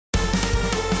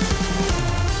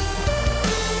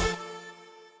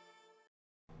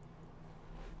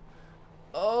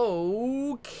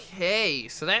Okay,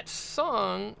 so that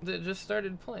song that just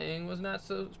started playing was not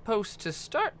supposed to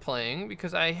start playing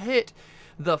because I hit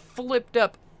the flipped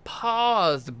up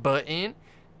pause button,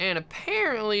 and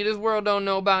apparently this world don't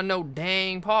know about no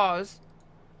dang pause.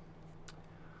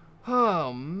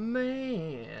 Oh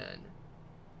man.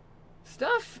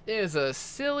 Stuff is a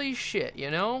silly shit, you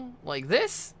know? Like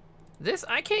this,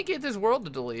 I can't get this world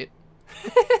to delete.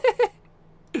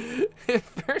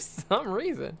 For some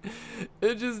reason,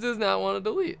 it just does not want to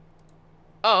delete.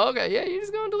 Oh, okay, yeah, you're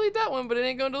just gonna delete that one, but it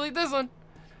ain't gonna delete this one.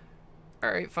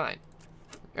 Alright, fine.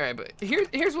 Alright, but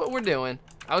here's what we're doing.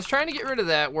 I was trying to get rid of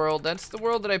that world. That's the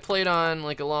world that I played on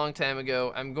like a long time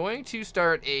ago. I'm going to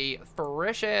start a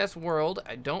fresh-ass world.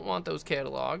 I don't want those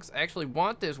catalogs. I actually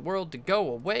want this world to go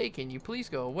away. Can you please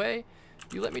go away?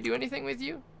 You let me do anything with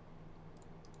you?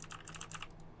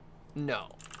 No.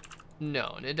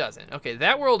 No, it doesn't. Okay,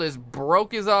 that world is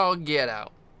broke as all get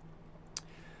out.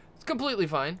 It's completely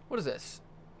fine. What is this?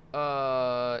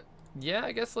 Yeah,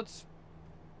 I guess let's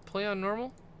play on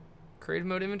normal. Creative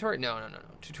mode inventory? No.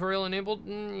 Tutorial enabled?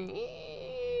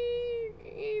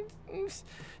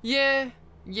 Yeah,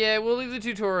 we'll leave the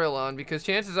tutorial on because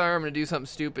chances are I'm gonna do something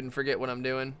stupid and forget what I'm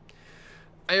doing.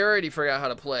 I already forgot how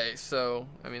to play, so,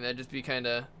 I mean, that'd just be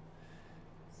kinda...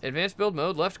 Advanced build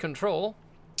mode, left control.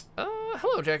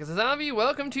 Hello, Jack as a Zombie.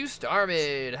 Welcome to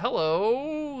Starmade.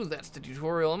 Hello. That's the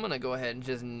tutorial. I'm gonna go ahead and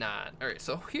just not. All right,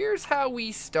 so here's how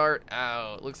we start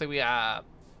out. Looks like we have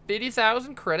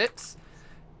 50,000 credits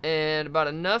and about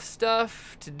enough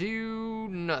stuff to do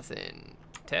nothing.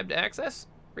 Tab to access.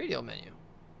 Radial menu.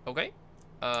 Okay.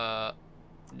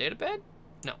 Datapad?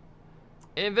 No.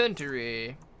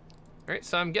 Inventory. All right,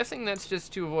 so I'm guessing that's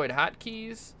just to avoid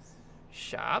hotkeys.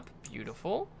 Shop.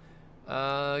 Beautiful.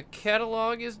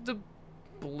 Catalog is the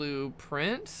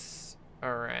blueprints.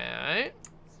 Alright.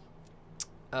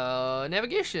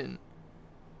 Navigation.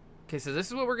 Okay, so this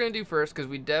is what we're gonna do first because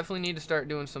we definitely need to start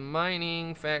doing some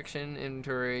mining, faction,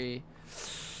 inventory.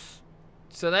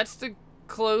 So that's the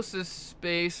closest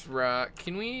space rock.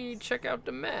 Can we check out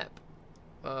the map?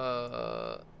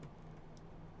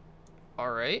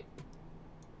 Alright.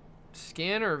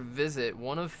 Scan or visit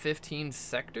one of 15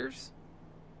 sectors?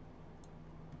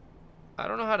 I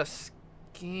don't know how to scan.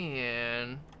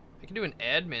 I can do an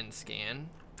admin scan.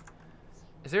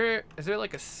 Is there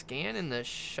like a scan in the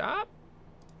shop?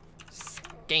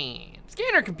 Scan.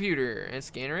 Scanner computer and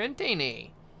scanner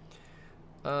antennae.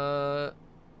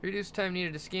 Reduce time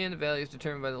needed to scan. The value is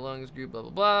determined by the longest group, blah,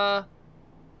 blah, blah.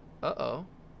 Uh-oh.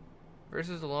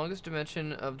 Versus the longest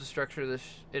dimension of the structure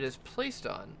it is placed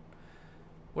on.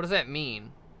 What does that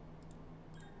mean?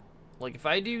 Like, if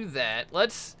I do that,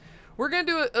 we're gonna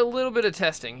do a little bit of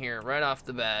testing here right off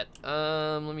the bat.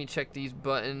 Let me check these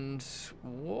buttons.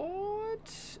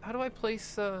 What? How do I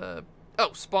place, oh,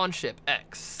 spawn ship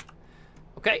X.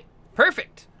 Okay,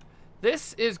 perfect.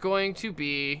 This is going to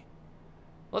be,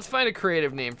 let's find a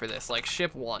creative name for this, like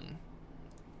ship 1.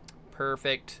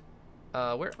 Perfect.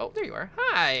 Where, oh, there you are.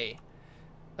 Hi.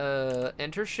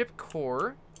 Enter ship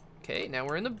core. Okay, now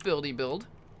we're in the buildy build.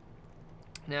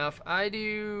 Now if I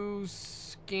do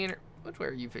scanner, which way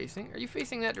are you facing? Are you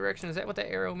facing that direction? Is that what that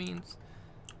arrow means?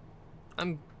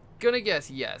 I'm gonna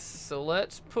guess yes. So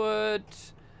let's put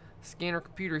scanner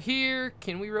computer here.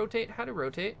 Can we rotate? How to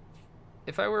rotate?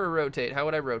 If I were to rotate, how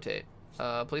would I rotate?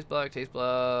 Place block, taste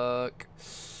block.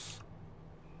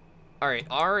 Alright,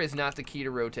 R is not the key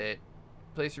to rotate.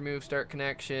 Place, remove, start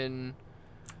connection.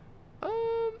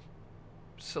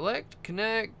 Select,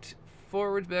 connect,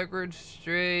 forwards, backwards,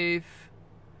 strafe.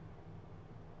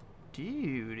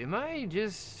 Dude, am I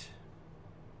just...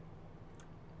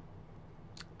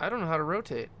 I don't know how to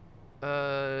rotate.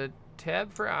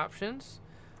 Tab for options.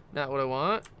 Not what I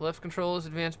want. Left control is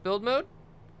advanced build mode.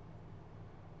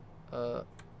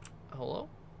 Hello?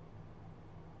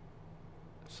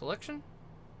 Selection?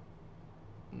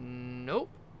 Nope.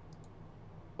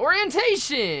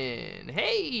 Orientation!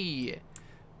 Hey!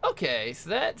 Okay, so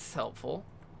that's helpful.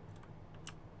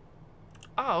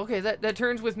 Oh, okay, that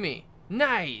turns with me.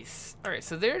 Nice! Alright,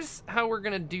 so there's how we're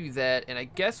gonna do that, and I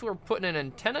guess we're putting an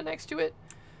antenna next to it?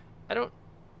 I don't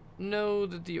know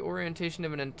that the orientation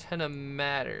of an antenna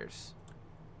matters.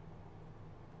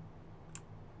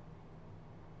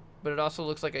 But it also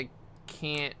looks like I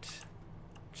can't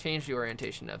change the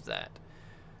orientation of that.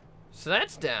 So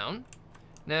that's down.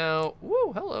 Now,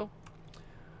 whoa, hello.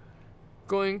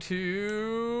 Going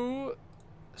to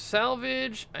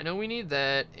salvage. I know we need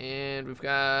that, and we've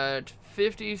got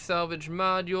 50 salvage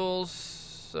modules.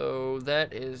 So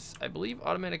that is, I believe,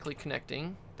 automatically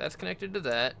connecting. That's connected to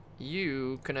that.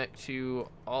 You connect to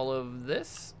all of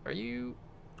this. Are you?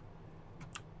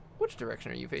 Which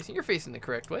direction are you facing? You're facing the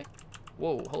correct way.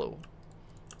 Whoa, hello.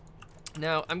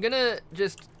 Now, I'm gonna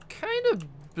just kind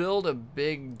of build a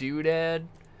big doodad.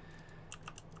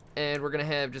 And we're gonna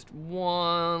have just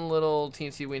one little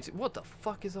teensy weensy. What the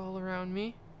fuck is all around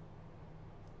me?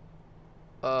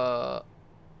 What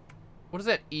is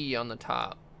that E on the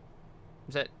top?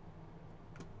 Is that...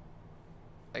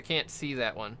 I can't see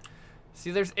that one. See,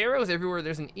 there's arrows everywhere.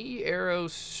 There's an E arrow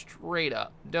straight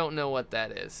up. Don't know what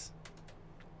that is.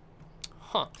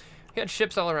 Huh. We got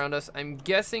ships all around us. I'm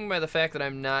guessing by the fact that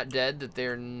I'm not dead that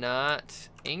they're not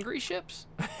angry ships.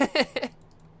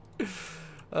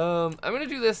 I'm going to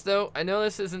do this, though. I know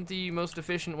this isn't the most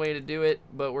efficient way to do it,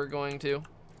 but we're going to.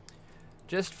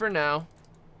 Just for now.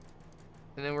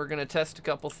 And then we're going to test a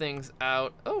couple things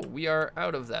out. Oh, we are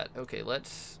out of that. Okay,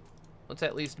 let's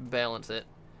at least balance it.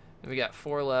 And we got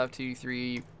 4 left, 2,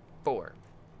 3, 4.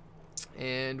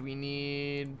 And we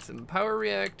need some power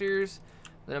reactors.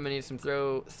 Then I'm gonna need some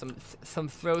throw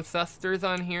thrusters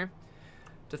on here.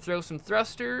 To throw some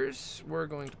thrusters, we're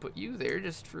going to put you there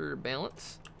just for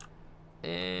balance.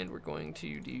 And we're going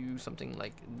to do something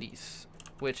like this.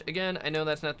 Which, again, I know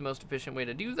that's not the most efficient way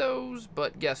to do those,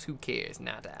 but guess who cares?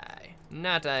 Not I.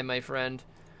 Not I, my friend.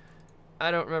 I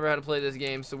don't remember how to play this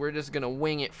game, so we're just gonna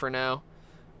wing it for now.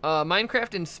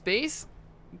 Minecraft in space?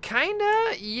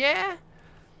 Kinda, yeah.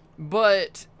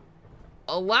 But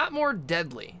a lot more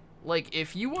deadly. Like,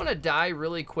 if you want to die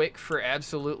really quick for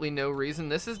absolutely no reason,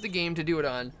 this is the game to do it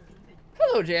on.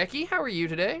 Hello, Jackie. How are you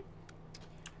today?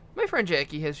 My friend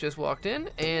Jackie has just walked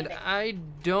in, and I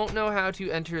don't know how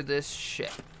to enter this ship.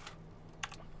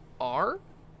 R?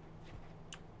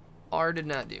 R did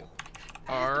not do.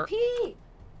 R.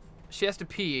 She has to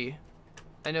pee.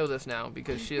 I know this now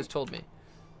because she has told me.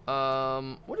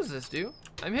 What does this do?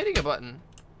 I'm hitting a button.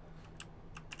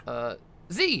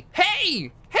 Z! Hey!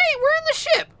 Hey, we're in the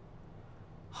ship!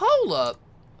 Hold up.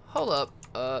 Hold up.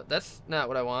 That's not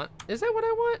what I want. Is that what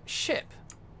I want? Ship.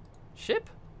 Ship?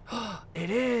 It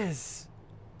is!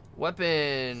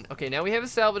 Weapon. Okay, now we have a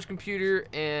salvage computer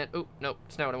and... Oh, nope,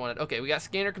 it's not what I wanted. Okay, we got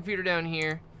scanner computer down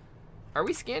here. Are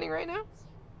we scanning right now?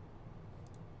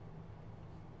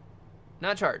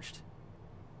 Not charged.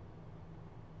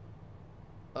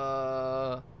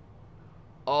 Oh.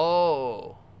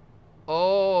 Oh,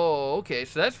 okay,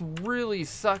 so that's really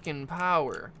sucking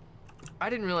power. I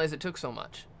didn't realize it took so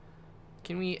much.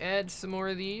 Can we add some more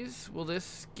of these? Will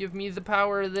this give me the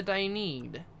power that I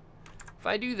need? If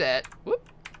I do that, whoop.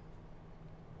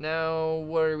 Now,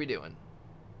 what are we doing?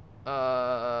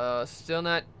 Still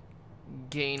not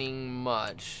gaining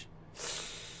much.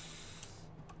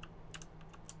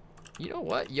 You know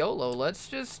what? YOLO, let's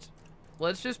just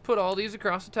put all these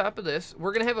across the top of this.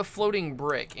 We're gonna have a floating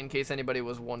brick in case anybody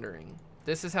was wondering.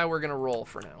 This is how we're gonna roll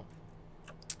for now.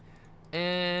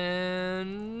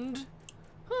 And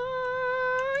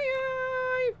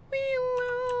I will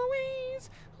always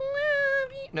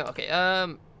love you. No, okay.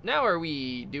 Now are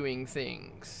we doing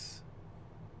things?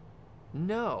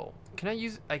 No. Can I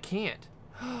use? I can't.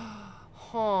 Huh.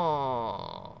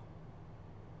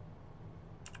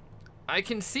 I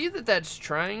can see that that's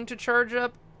trying to charge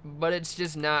up, but it's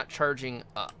just not charging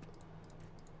up.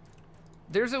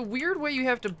 There's a weird way you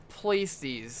have to place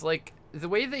these. Like, the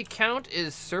way they count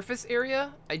is surface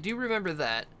area. I do remember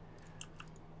that.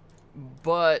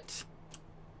 But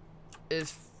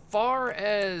as far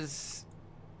as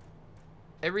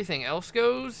everything else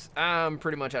goes, I'm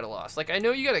pretty much at a loss. Like, I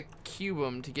know you gotta cube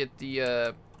them to get the,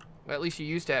 well, at least you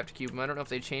used to have to cube them. I don't know if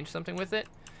they changed something with it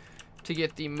to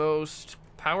get the most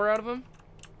power out of them.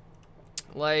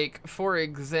 Like, for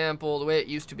example, the way it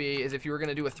used to be is if you were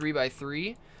gonna do a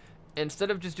 3x3,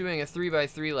 instead of just doing a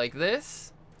 3x3 like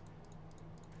this,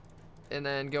 and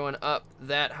then going up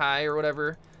that high or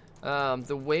whatever,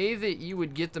 the way that you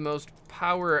would get the most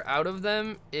power out of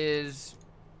them is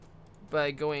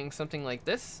by going something like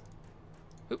this.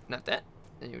 Oop, not that.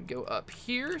 Then you would go up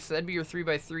here, so that'd be your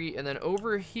 3x3, and then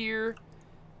over here,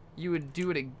 you would do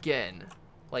it again,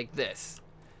 like this.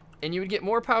 And you would get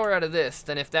more power out of this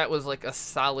than if that was like a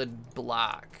solid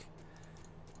block.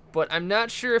 But I'm not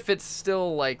sure if it's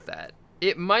still like that.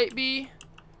 It might be,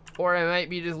 or I might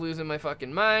be just losing my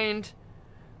fucking mind.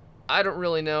 I don't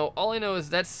really know. All I know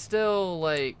is that's still,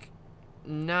 like,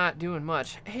 not doing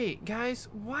much. Hey, guys,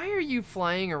 why are you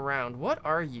flying around? What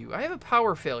are you? I have a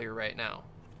power failure right now.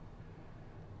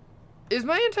 Is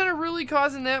my antenna really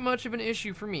causing that much of an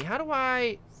issue for me? How do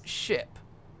I ship?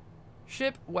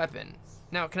 Ship weapon.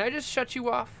 Now, can I just shut you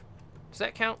off? Does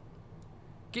that count?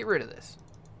 Get rid of this.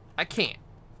 I can't.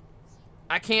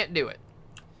 I can't do it.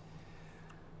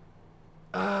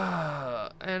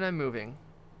 And I'm moving.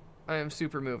 I am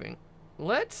super moving.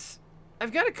 Let's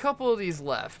I've got a couple of these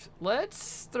left.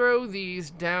 Let's throw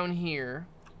these down here.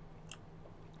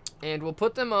 And we'll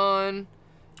put them on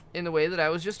in the way that I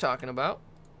was just talking about.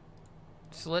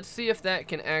 So let's see if that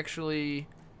can actually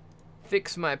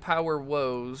fix my power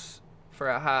woes for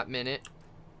a hot minute.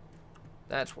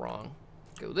 That's wrong.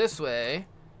 Go this way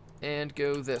and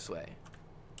go this way.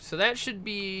 So that should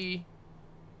be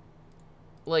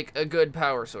like a good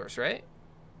power source, right?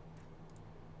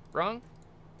 Wrong?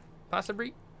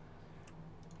 Possibly?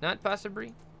 Not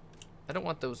possibly? I don't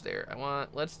want those there.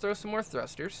 Let's throw some more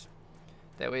thrusters.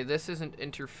 That way this isn't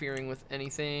interfering with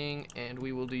anything, and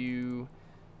we will do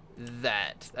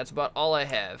that. That's about all I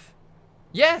have.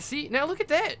 Yeah, see? Now look at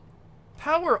that.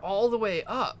 Power all the way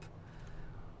up.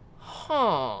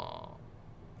 Huh.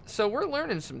 So we're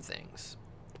learning some things.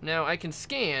 Now I can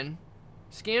scan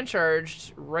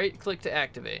charged, right click to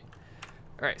activate.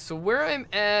 Alright, so where I'm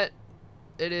at,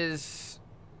 it is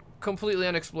completely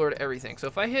unexplored everything. So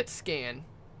if I hit scan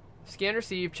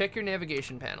receive, check your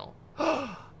navigation panel.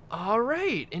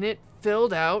 Alright, and it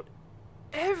filled out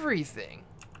everything.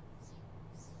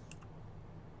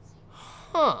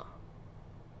 Huh.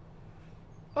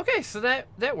 Okay, so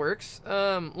that works.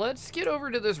 Let's get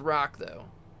over to this rock though.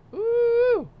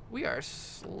 Ooh, we are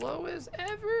slow as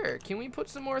ever. Can we put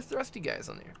some more thrusty guys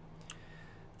on there?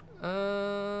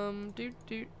 Do.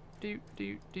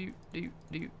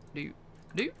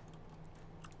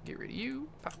 Get rid of you.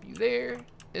 Pop you there.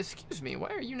 Excuse me, why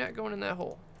are you not going in that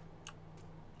hole?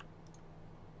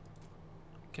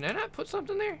 Can I not put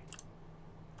something there?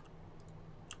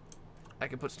 I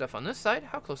can put stuff on this side.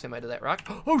 How close am I to that rock?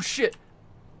 Oh shit!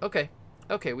 Okay.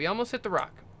 Okay, we almost hit the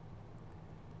rock.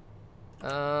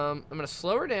 I'm gonna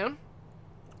slow her down.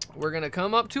 We're gonna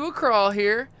come up to a crawl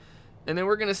here, and then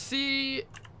we're gonna see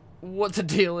what the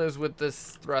deal is with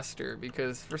this thruster,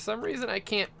 because for some reason I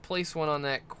can't place one on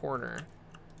that corner.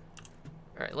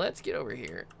 All right, let's get over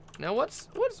here. Now, what's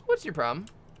your problem?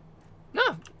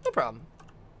 No problem.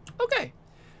 Okay,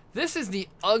 this is the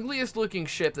ugliest looking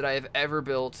ship that I have ever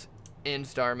built in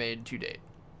Starmade to date.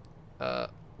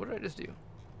 What did I just do?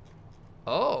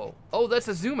 Oh, that's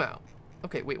a zoom out.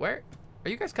 Okay, wait, where? Are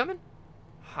you guys coming?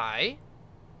 Hi.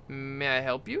 May I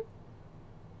help you?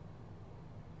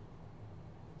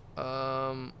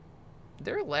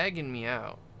 They're lagging me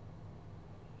out.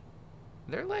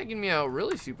 They're lagging me out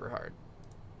really super hard.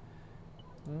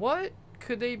 What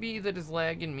could they be that is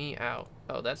lagging me out?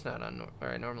 Oh, that's not on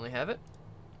where I normally have it.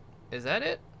 Is that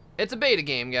it? It's a beta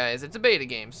game, guys. It's a beta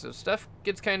game, so stuff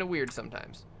gets kind of weird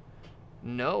sometimes.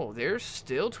 No, they're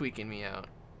still tweaking me out.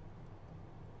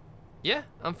 Yeah,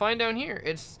 I'm fine down here.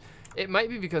 It might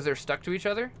be because they're stuck to each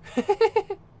other.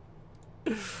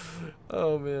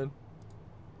 Oh, man.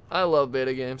 I love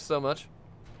beta games so much.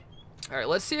 All right,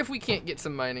 let's see if we can't get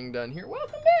some mining done here.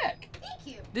 Welcome back.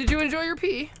 Thank you. Did you enjoy your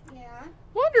pee? Yeah.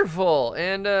 Wonderful.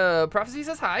 And Prophecy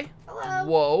says hi.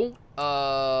 Hello.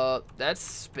 Whoa. That's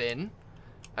spin.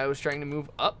 I was trying to move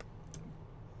up.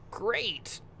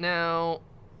 Great. Now,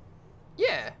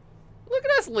 yeah. Look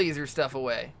at us laser stuff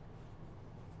away.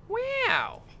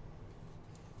 Wow.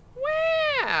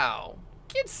 Wow.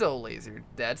 Get so lasered.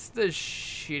 That's the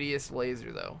shittiest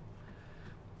laser, though.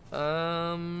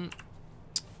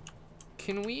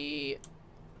 Can we...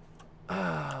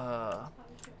 I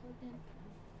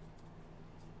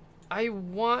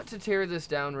want to tear this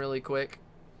down really quick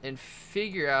and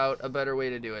figure out a better way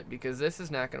to do it, because this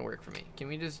is not going to work for me. Can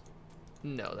we just...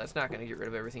 No, that's not going to get rid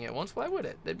of everything at once. Why would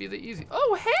it? That'd be the easy...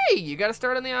 Oh, hey! You got to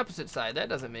start on the opposite side. That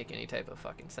doesn't make any type of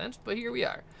fucking sense, but here we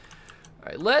are.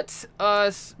 Alright, let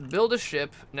us build a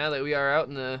ship now that we are out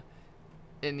in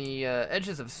the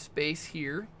edges of space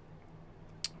here.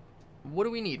 What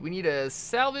do we need? We need a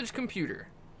salvage computer.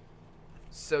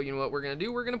 So you know what we're going to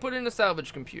do? We're going to put in a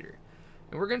salvage computer.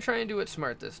 And we're going to try and do it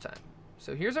smart this time.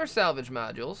 So here's our salvage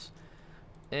modules.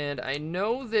 And I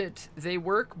know that they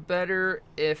work better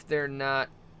if they're not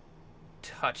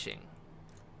touching.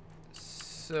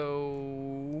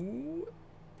 So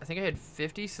I think I had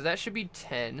 50, so that should be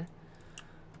 10.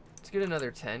 Let's get another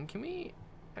 10. Can we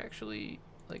actually,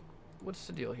 like, what's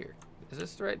the deal here? Is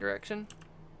this the right direction?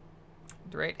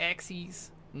 The right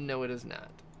axes? No, it is not.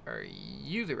 Are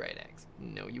you the right axis?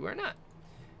 No, you are not.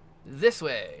 This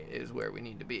way is where we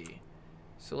need to be.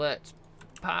 So let's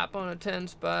pop on a 10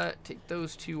 spot, take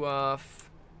those two off.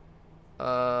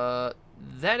 That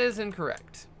is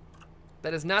incorrect.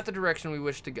 That is not the direction we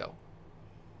wish to go.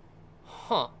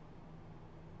 Huh.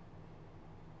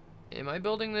 Am I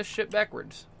building this ship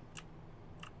backwards?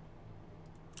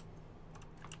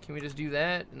 Can we just do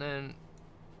that? And then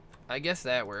I guess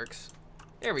that works.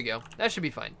 There we go. That should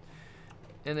be fine.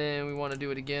 And then we want to do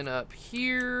it again up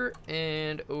here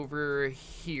and over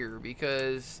here,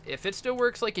 because if it still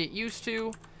works like it used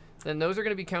to, then those are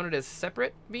going to be counted as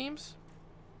separate beams.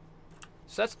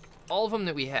 So that's all of them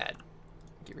that we had.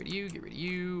 Get rid of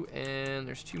you, and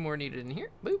there's 2 more needed in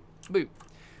here. Boop, boop.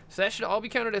 So that should all be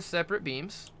counted as separate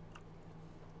beams.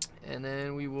 And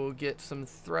then we will get some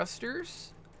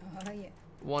thrusters. Oh, yeah.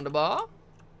 Wonderbar.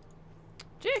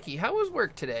 Jackie, how was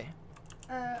work today?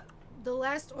 The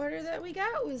last order that we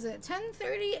got was at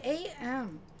 10:30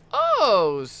 a.m.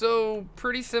 Oh, so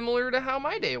pretty similar to how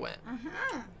my day went.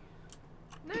 Uh-huh.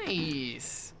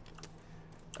 Nice.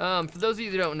 For those of you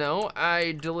that don't know,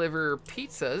 I deliver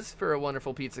pizzas for a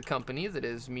wonderful pizza company that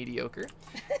is mediocre.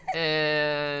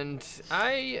 And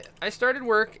I started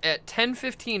work at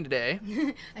 10:15 today.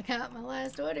 I got my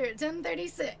last order at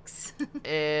 10:36.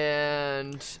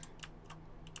 And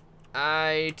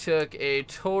I took a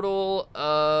total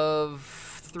of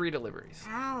 3 deliveries.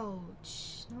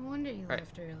 Ouch. No wonder you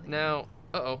left early. Now,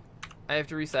 I have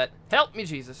to reset. Help me,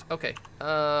 Jesus. Okay.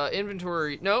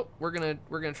 Inventory. Nope. We're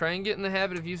gonna try and get in the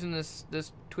habit of using this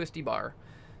twisty bar.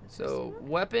 So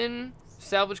weapon,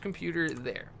 salvage computer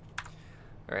there.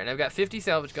 All right. I've got 50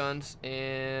 salvage guns,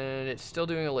 and it's still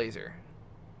doing a laser.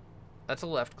 That's a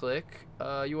left click.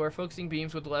 You are focusing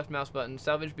beams with the left mouse button.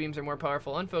 Salvage beams are more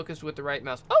powerful unfocused with the right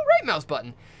mouse. Oh, right mouse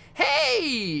button.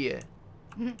 Hey!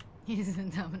 Using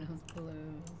Domino's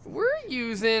Blues. We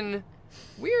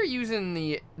are using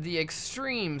the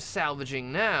extreme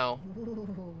salvaging now.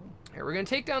 Ooh. Here, we're gonna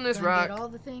take down this Gonna rock. get all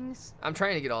the things? I'm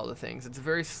trying to get all the things. It's a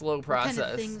very slow process. What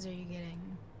kind of things are you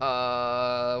getting?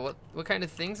 What kind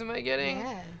of things am I getting?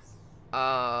 Yes.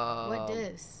 What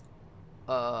dis?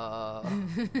 Oh,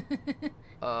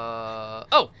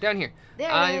 down here. There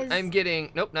it is. I'm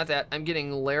getting, nope, not that. I'm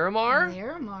getting Larimar.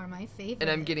 Larimar, my favorite.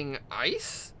 And I'm getting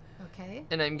ice. Okay.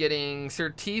 And I'm getting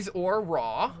Surtees Ore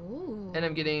Raw. Ooh. And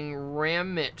I'm getting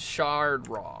Ramit Shard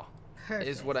Raw. Perfect.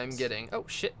 Is what I'm getting. Oh,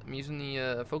 shit. I'm using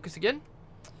the focus again.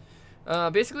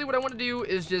 Basically, what I want to do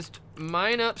is just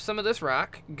mine up some of this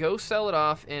rock, go sell it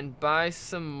off, and buy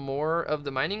some more of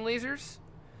the mining lasers.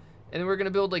 And then we're going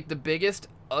to build, like, the biggest,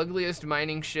 ugliest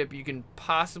mining ship you can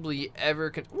possibly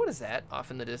ever... What is that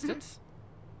off in the distance?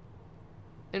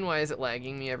 And why is it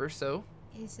lagging me ever so?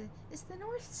 It's the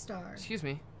North Star. Excuse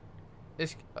me.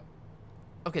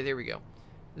 Okay, there we go.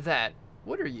 That.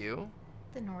 What are you?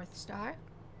 The North Star.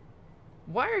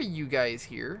 Why are you guys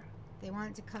here? They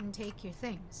wanted to come take your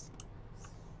things.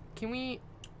 Can we...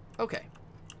 Okay.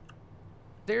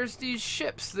 There's these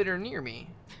ships that are near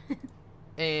me.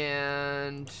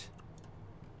 And...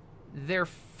 they're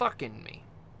fucking me.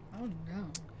 Oh,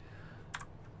 no.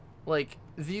 Like,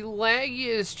 the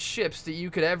laggiest ships that you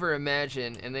could ever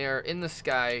imagine, and they are in the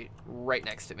sky right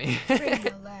next to me. Bring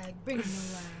the lag. Bring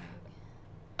the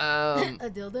lag. A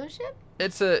dildo ship?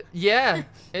 It's a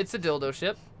dildo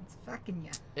ship. It's fucking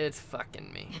ya. It's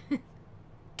fucking me.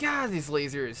 God, these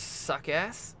lasers suck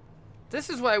ass. This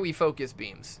is why we focus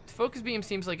beams. Focus beam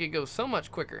seems like it goes so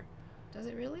much quicker. Does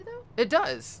it really, though? It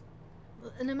does.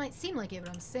 And it might seem like it,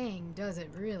 but I'm saying, does it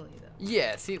really, though?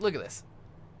 Yeah, see, look at this.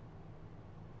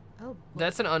 Oh,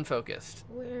 that's an unfocused.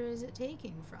 Where is it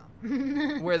taking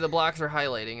from? Where the blocks are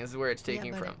highlighting is where it's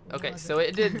taking from. Okay, so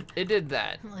it did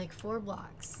that. Like 4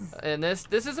 blocks. And this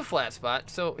is a flat spot.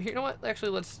 So you know what?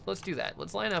 Actually, let's do that.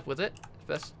 Let's line up with it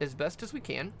as best as we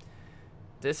can.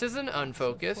 This is an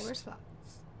unfocused. So 4 spots.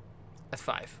 That's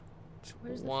 5.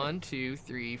 Where's 1, 2,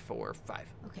 3, 4, 5.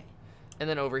 Okay. And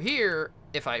then over here,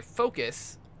 if I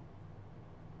focus.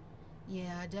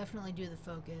 Yeah, definitely do the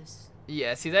focus.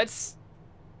 Yeah, see that's.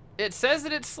 It says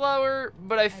that it's slower,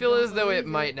 but I feel as though it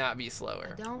might not be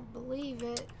slower. I don't believe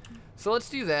it. So let's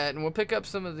do that, and we'll pick up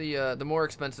some of the more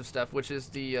expensive stuff, which is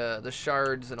the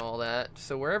shards and all that.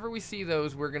 So wherever we see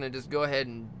those, we're gonna just go ahead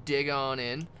and dig on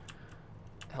in.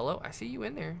 Hello, I see you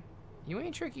in there. You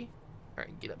ain't tricky. All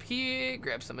right, get up here,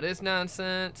 grab some of this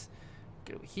nonsense.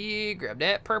 Get over here, grab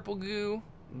that purple goo.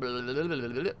 Blah, blah, blah, blah,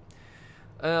 blah,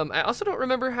 blah. I also don't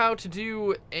remember how to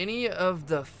do any of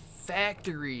the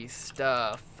factory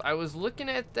stuff. I was looking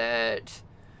at that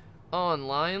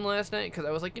online last night because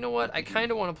I was like, you know what? I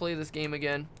kind of want to play this game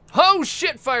again. Oh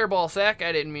shit, fireball sack.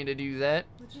 I didn't mean to do that.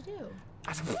 What'd you do? I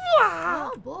was,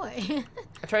 oh boy.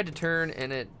 I tried to turn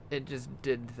and it just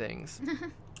did things.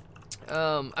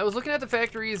 I was looking at the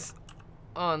factories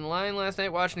online last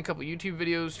night, watching a couple YouTube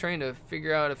videos, trying to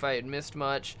figure out if I had missed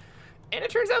much. And it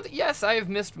turns out that yes, I have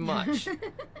missed much.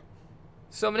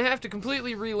 So I'm going to have to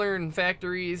completely relearn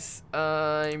factories.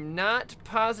 I'm not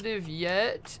positive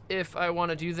yet if I want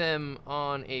to do them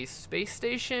on a space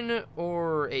station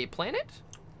or a planet.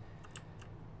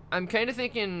 I'm kind of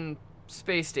thinking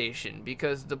space station,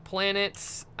 because the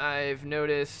planets I've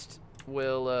noticed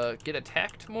will get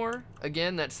attacked more.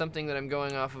 Again, that's something that I'm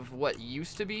going off of what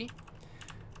used to be.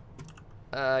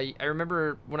 I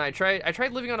remember when I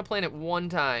tried living on a planet one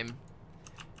time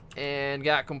and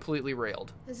got completely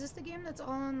railed. Is this the game that's all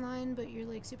online, but you're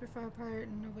like super far apart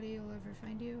and nobody will ever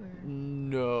find you? Or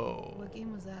No. what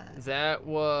game was that? That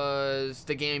was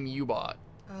the game you bought.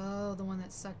 Oh, the one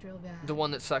that sucked real bad. The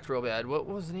one that sucked real bad. What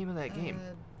was the name of that game?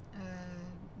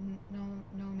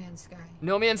 No Man's Sky.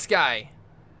 No Man's Sky.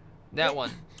 That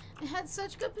one. It had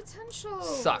such good potential.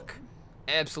 Suck.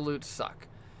 Absolute suck.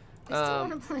 I still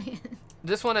want to play it.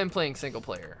 This one I'm playing single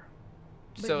player.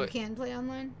 But so you can play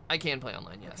online? I can play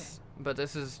online, yes. Okay. But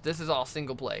this is all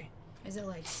single play. Is it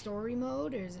like story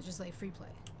mode, or is it just like free play?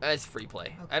 It's free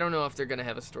play. Okay. I don't know if they're gonna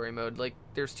have a story mode. Like,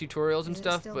 there's tutorials and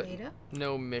stuff, still but beta?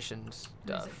 no mission stuff.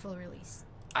 Or is it full release?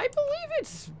 I believe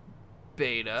it's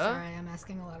beta. Sorry, I'm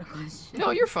asking a lot of questions.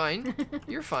 No, you're fine.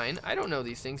 You're fine. I don't know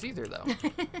these things either, though.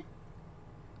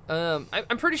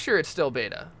 I'm pretty sure it's still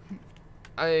beta.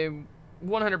 I'm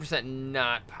 100%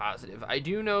 not positive. I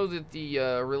do know that the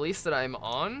release that I'm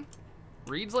on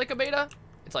reads like a beta.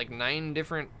 It's like 9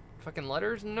 different fucking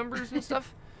letters and numbers and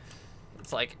stuff.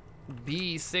 It's like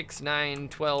B6, 9,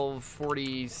 12,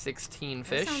 40, 16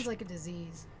 fish. That sounds like a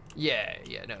disease. Yeah,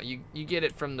 no, you get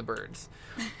it from the birds.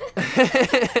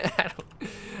 I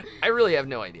really have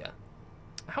no idea.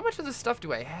 How much of this stuff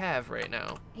do I have right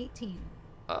now? 18.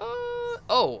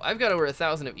 Oh, I've got over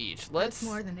 1,000 of each. That's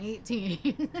more than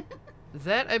 18.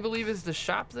 That, I believe, is the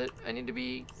shop that I need to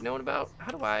be known about.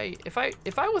 How do I, if I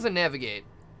was a navigatione,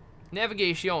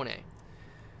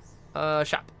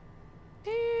 shop.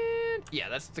 And yeah,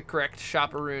 that's the correct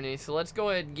shop-a-rooney. So let's go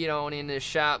ahead and get on in this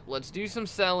shop. Let's do some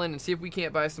selling and see if we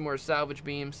can't buy some more salvage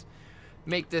beams.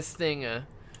 Make this thing a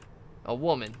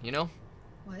woman, you know?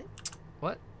 What?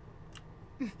 What?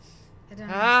 I don't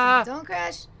understand. Don't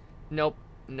crash. Nope,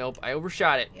 I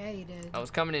overshot it. Yeah, you did. I was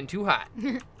coming in too hot.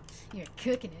 You're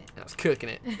cooking it. I was cooking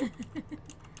it.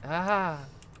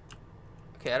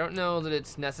 Okay, I don't know that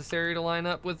it's necessary to line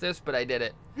up with this, but I did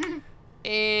it.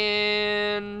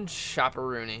 And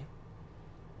shop-a-rooney.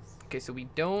 Okay, so we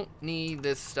don't need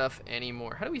this stuff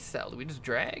anymore. How do we sell? Do we just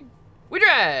drag? We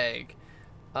drag!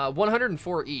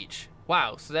 104 each.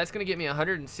 Wow, so that's gonna get me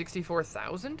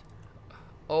 164,000?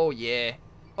 Oh yeah.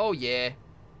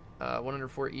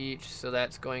 104 each, so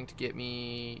that's going to get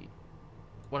me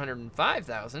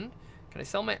 105,000. Can I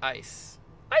sell my ice?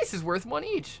 Ice is worth 1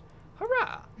 each.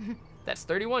 Hurrah! That's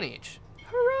 31 each.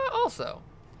 Hurrah also.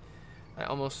 I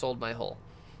almost sold my hull.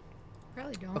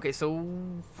 Probably don't. Okay, so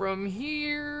from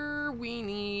here we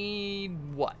need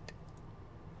what?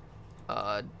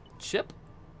 Chip?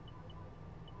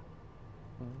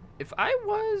 If I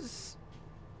was...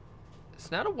 It's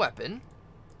not a weapon.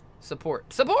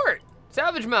 Support.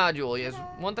 Salvage module. He has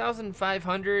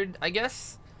 1,500, I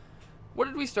guess. What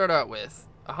did we start out with?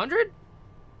 100?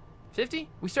 50?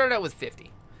 We started out with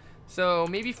 50. So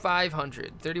maybe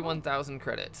 500. 31,000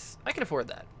 credits. I can afford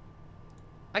that.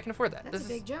 That's a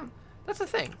big jump. That's the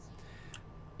thing.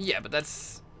 Yeah, but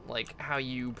that's like how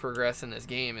you progress in this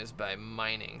game is by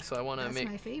mining. So I want to That's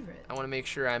my favorite. I want to make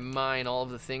sure I mine all of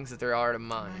the things that there are to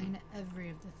mine. Mine every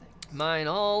of the things. Mine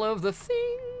all of the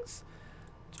things.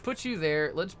 Let's put you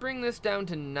there. Let's bring this down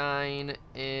to 9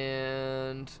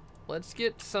 and let's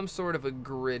get some sort of a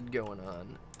grid going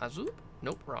on. Azoop?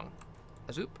 Nope, wrong.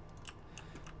 Azoop.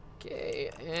 Okay,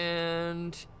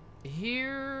 and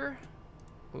here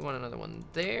we want another one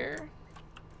there.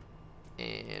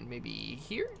 And maybe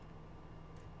here.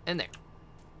 And there.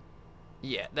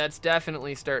 Yeah, that's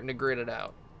definitely starting to grid it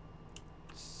out.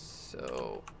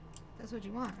 So... That's what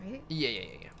you want, right? Yeah.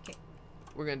 Okay.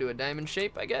 We're going to do a diamond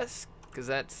shape, I guess. Because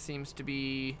that seems to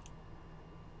be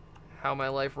how my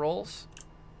life rolls.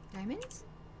 Diamonds?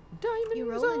 Diamonds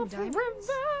You roll in forever. diamonds?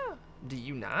 Do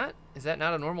you not? Is that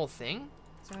not a normal thing?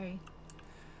 Sorry.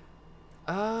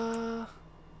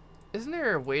 Isn't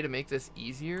there a way to make this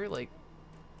easier? Like,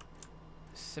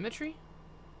 symmetry?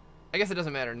 I guess it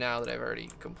doesn't matter now that I've already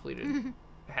completed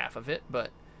half of it, but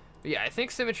yeah, I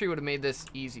think symmetry would have made this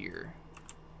easier.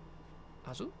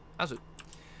 Azu?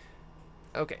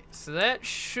 Okay, so that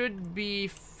should be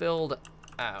filled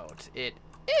out. It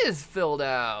is filled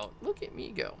out. Look at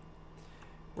me go.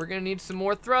 We're gonna need some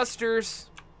more thrusters.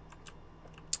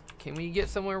 Can we get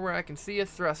somewhere where I can see a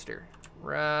thruster?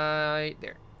 Right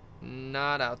there.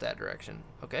 Not out that direction.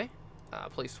 Okay.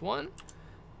 Place 1.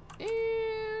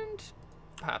 And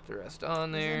pop the rest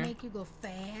on there. Does that make you go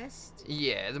fast?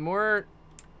 Yeah, the more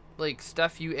like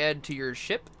stuff you add to your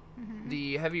ship,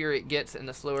 the heavier it gets and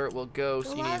the slower it will go.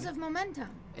 The laws of momentum.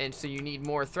 and so you need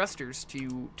more thrusters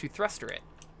to thruster it.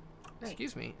 Right.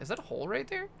 Excuse me, is that a hole right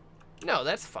there? No,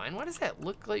 that's fine. Why does that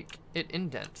look like it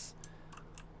indents?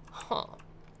 Huh.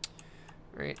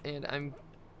 Right, and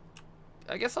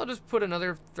I guess I'll just put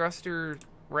another thruster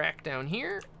rack down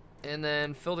here, and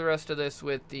then fill the rest of this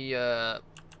with the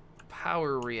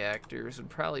power reactors would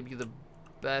probably be the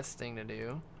best thing to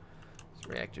do. So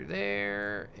reactor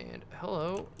there, and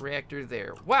hello, reactor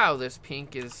there. Wow, this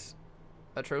pink is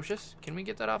atrocious. Can we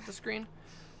get that off the screen?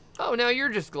 Oh, now you're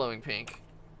just glowing pink.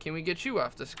 Can we get you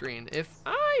off the screen? If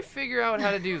I figure out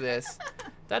how to do this,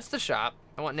 that's the shop.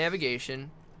 I want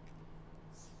navigation.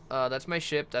 That's my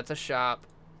ship. That's a shop.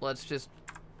 Let's just...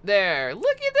 There.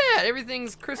 Look at that.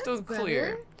 Everything's crystal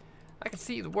clear. I can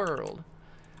see the world.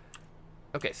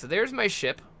 Okay, so there's my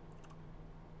ship.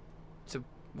 It's a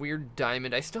weird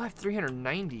diamond. I still have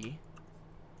 390.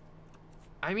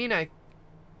 I mean, I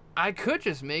could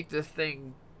just make this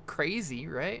thing crazy,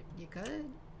 right? You could.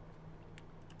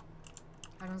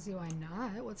 I don't see why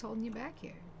not. What's holding you back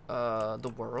here?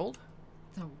 The world?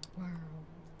 The world.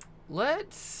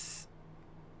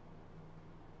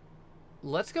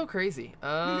 Let's go crazy.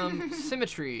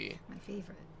 Symmetry. My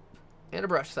favorite. And a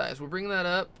brush size. We'll bring that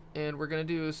up, and we're gonna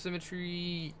do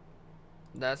symmetry.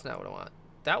 That's not what I want.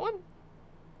 That one?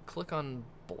 Click on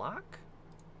block?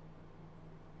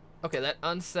 Okay, that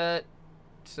unset.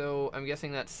 So I'm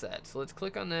guessing that's set. So let's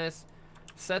click on this.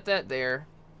 Set that there.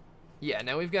 Yeah,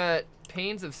 now we've got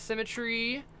panes of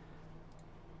symmetry.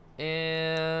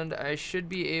 And I should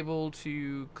be able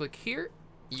to click here.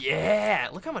 Yeah!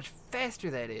 Look how much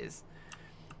faster that is.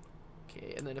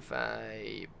 Okay, and then if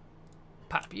I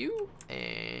pop you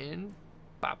and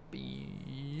pop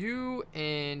you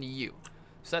and you.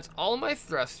 So that's all my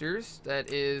thrusters.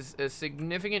 That is a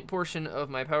significant portion of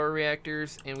my power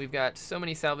reactors, and we've got so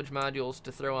many salvage modules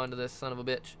to throw onto this son of a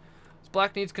bitch. This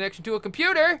block needs connection to a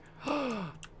computer.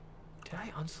 Did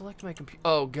I unselect my computer?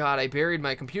 Oh god, I buried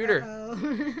my computer.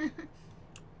 Uh-oh.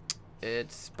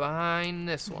 It's behind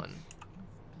this one.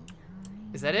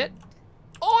 Is that it?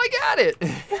 Oh, I got it!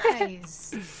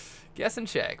 Nice. Guess and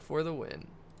check for the win.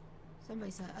 Somebody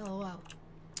said LOL.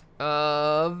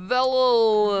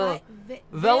 Velil. That's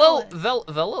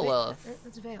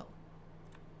Veil.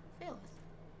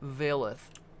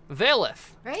 Veileth.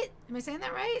 Veileth. Right? Am I saying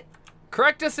that right?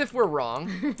 Correct us if we're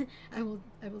wrong. I will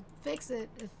fix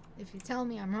it if you tell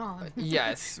me I'm wrong.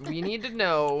 Yes, we need to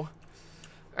know.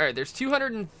 All right, there's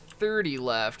 230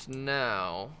 left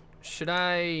now. Should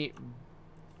I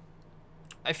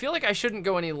feel like I shouldn't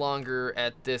go any longer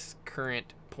at this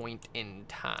current point in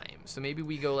time. So maybe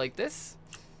we go like this.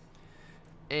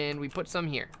 And we put some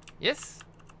here. Yes?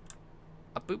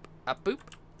 Up boop, up boop,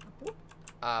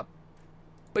 up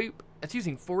boop. That's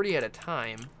using 40 at a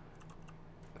time.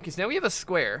 Okay, so now we have a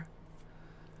square.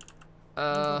 We've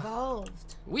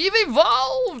evolved. We've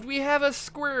evolved! We have a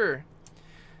square.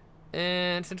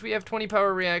 And since we have 20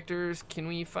 power reactors, can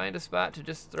we find a spot to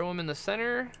just throw them in the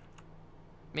center?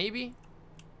 Maybe?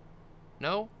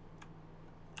 No?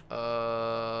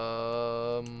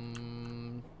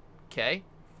 Okay.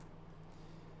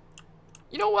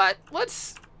 You know what?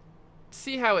 Let's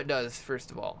see how it does,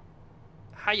 first of all.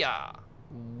 Hiya!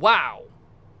 Wow!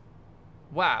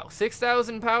 Wow,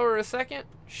 6,000 power a second?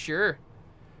 Sure.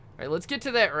 Alright, let's get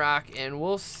to that rock, and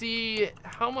we'll see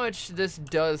how much this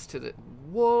does to the...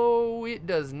 Whoa, it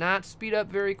does not speed up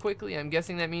very quickly. I'm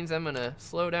guessing that means I'm gonna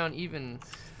slow down even...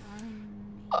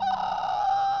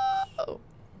 Oh!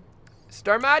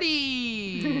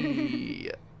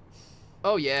 Starmade!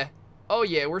 Oh yeah. Oh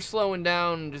yeah, we're slowing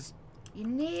down just... You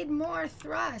need more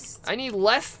thrust. I need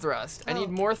less thrust. I need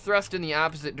Oh. more thrust in the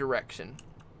opposite direction.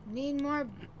 Need more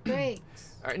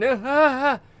brakes. Alright,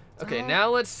 no. Okay, Don't now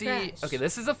let's see. crash. Okay,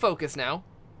 this is a focus now.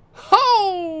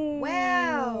 Oh!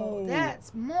 Wow,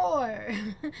 that's more.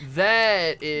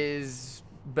 That is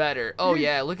better. Oh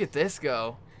yeah, look at this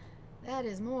go. That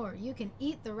is more. You can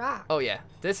eat the rock. Oh yeah,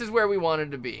 this is where we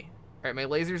wanted to be. Alright, my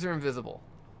lasers are invisible.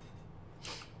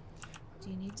 Do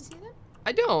you need to see them?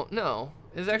 I don't, no.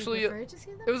 It's Do actually... you prefer to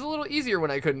see them? It was a little easier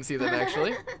when I couldn't see them,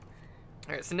 actually.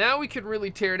 Alright, so now we could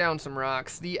really tear down some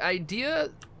rocks. The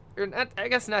idea, or not, I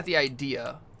guess not the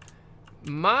idea.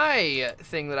 My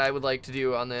thing that I would like to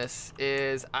do on this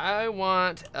is I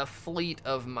want a fleet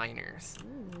of miners.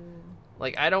 Ooh.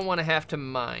 Like, I don't want to have to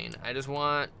mine. I just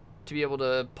want to be able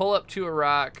to pull up to a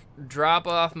rock, drop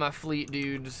off my fleet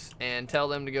dudes, and tell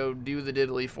them to go do the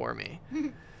diddly for me.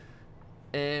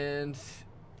 And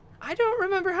I don't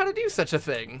remember how to do such a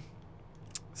thing.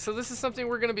 So this is something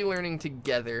we're going to be learning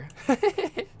together.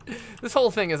 This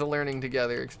whole thing is a learning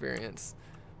together experience.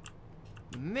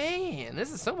 Man,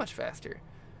 this is so much faster.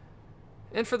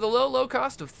 And for the low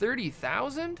cost of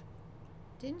 30,000?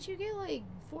 Didn't you get like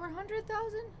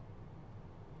 400,000?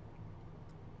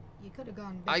 You could have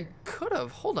gone bigger. I could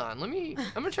have. Hold on. I'm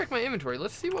gonna check my inventory.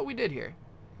 Let's see what we did here.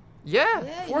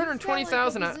 Yeah,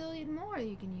 420,000. Like a bazillion more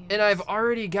you can use. And I've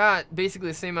already got basically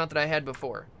the same amount that I had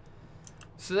before.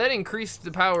 So that increased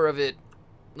the power of it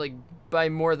like by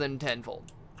more than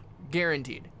tenfold.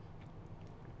 Guaranteed.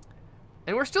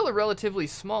 And we're still a relatively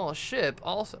small ship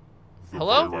also.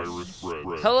 Hello?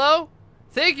 Hello?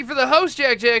 Thank you for the host,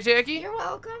 Jackie. You're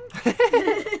welcome.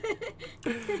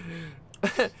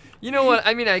 You know what?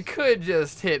 I mean, I could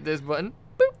just hit this button,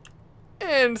 boop,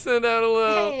 and send out a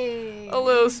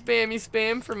little spammy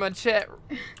spam for my chat.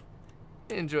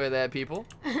 Enjoy that, people.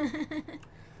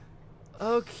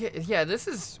 Okay, yeah,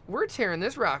 we're tearing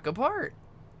this rock apart.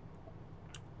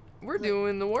 We're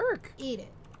doing the work. Eat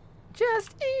it.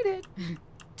 Just eat it.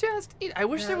 Just eat it. I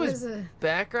wish there was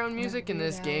background music in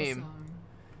this game.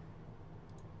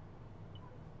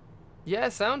 Yeah,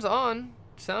 sound's on.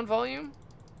 Sound volume.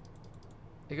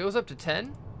 It goes up to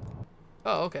 10.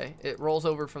 Oh, okay. It rolls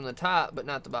over from the top, but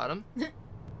not the bottom.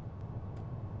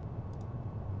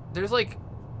 There's like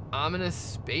ominous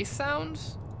space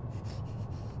sounds.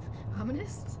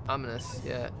 Ominous? Ominous,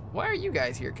 yeah. Why are you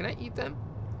guys here? Can I eat them?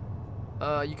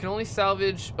 You can only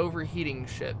salvage overheating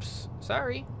ships.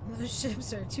 Sorry. Those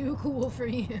ships are too cool for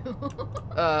you.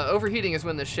 Overheating is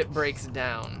when the ship breaks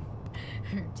down.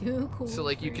 Too cool. So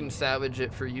like you can salvage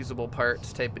it for usable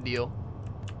parts type of deal.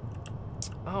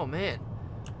 Oh man.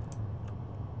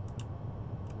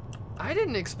 I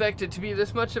didn't expect it to be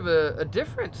this much of a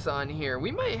difference on here.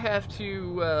 We might have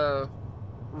to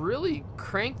really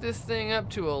crank this thing up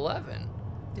to 11.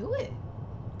 Do it.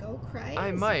 Go crazy.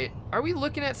 I might. Are we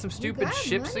looking at some stupid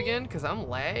ships money? again? Because I'm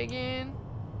lagging.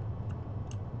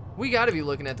 We got to be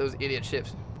looking at those idiot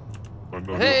ships.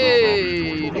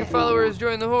 Hey, new followers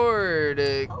join the Horde.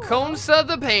 Konsa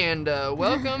the Panda.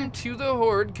 Welcome to the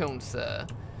Horde, Konsa.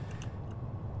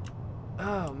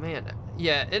 Oh, man.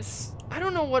 Yeah, I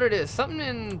don't know what it is. Something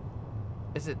in...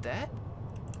 Is it that?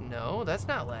 No, that's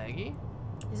not laggy.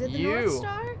 Is it the North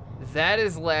Star? That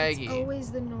is laggy. It's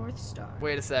always the North Star.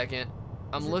 Wait a second.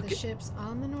 I'm looking... the ships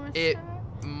on the North It Star?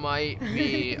 might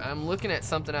be. I'm looking at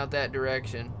something out that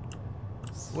direction.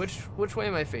 Which way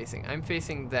am I facing? I'm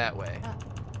facing that way.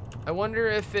 I wonder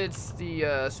if it's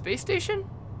the space station?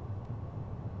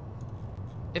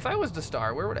 If I was the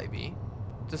star, where would I be?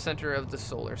 The center of the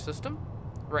solar system?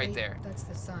 Right there. That's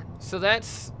the sun. So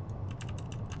that's...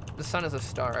 The sun is a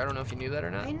star. I don't know if you knew that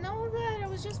or not. I know that. I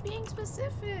was just being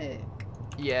specific.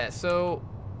 Yeah, so...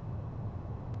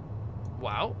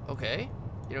 Wow, okay.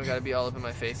 You don't gotta be all up in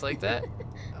my face like that.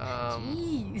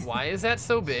 Jeez. Why is that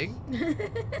so big?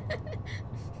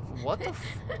 What the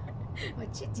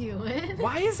What you doing?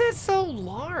 Why is that so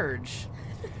large?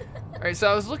 Alright,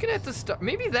 so I was looking at the star.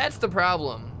 Maybe that's the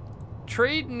problem.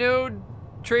 Trade node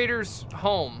traders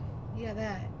home. Yeah,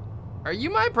 that. Are you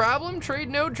my problem, trade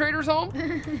node traders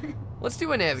home? Let's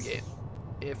do a navigate.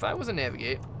 If I was a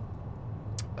navigate,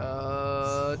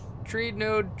 trade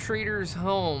node traders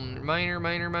home. Miner.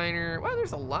 Wow,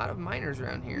 there's a lot of miners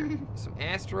around here. Some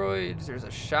asteroids. There's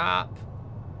a shop.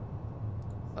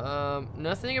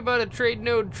 Nothing about a trade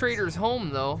node traders home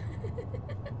though.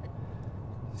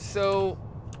 So,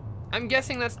 I'm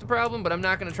guessing that's the problem, but I'm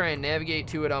not gonna try and navigate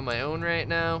to it on my own right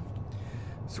now.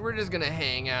 So we're just gonna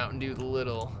hang out and do the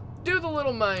little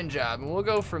mine job, and we'll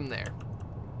go from there.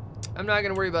 I'm not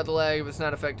gonna worry about the lag if it's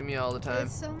not affecting me all the time.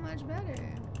 It's so much better.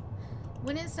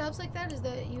 When it stops like that, is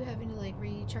that you having to like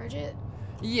recharge it?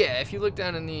 Yeah, if you look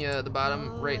down in the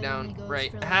bottom, right down,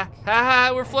 right.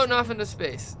 Like We're floating off into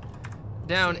space.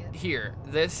 Down here,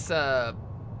 this the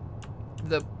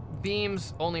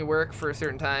beams only work for a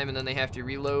certain time, and then they have to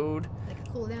reload. Like a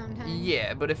cooldown time.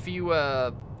 Yeah, but if you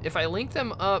if I link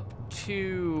them up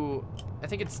to, I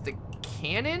think it's the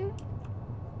Canon,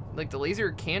 like the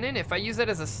laser cannon. If I use that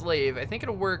as a slave, I think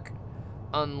it'll work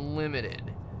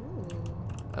unlimited.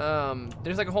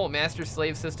 There's like a whole master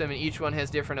slave system, and each one has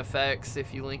different effects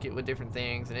if you link it with different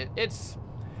things, and it's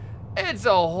a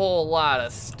whole lot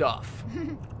of stuff.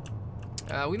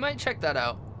 We might check that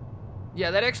out.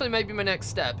 Yeah, that actually might be my next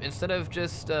step. Instead of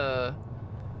just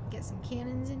get some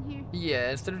cannons in here. Yeah,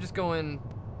 instead of just going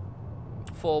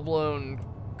full-blown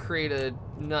create a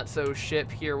nutso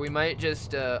ship here, we might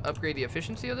just upgrade the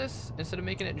efficiency of this instead of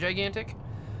making it gigantic.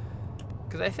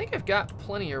 Because I think I've got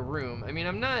plenty of room. I mean,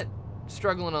 I'm not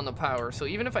struggling on the power, so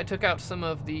even if I took out some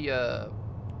of the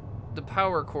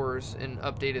power cores and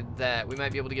updated that, we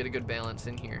might be able to get a good balance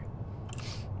in here.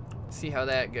 See how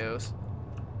that goes.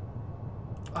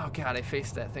 Oh god, I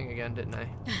faced that thing again, didn't I?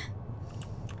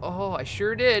 Oh, I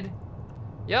sure did.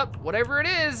 Yep, whatever it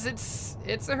is,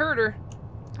 it's a herder.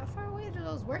 How far away do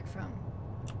those work from?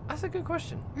 That's a good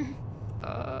question.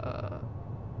 Wow.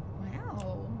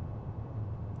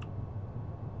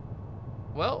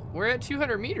 Well, we're at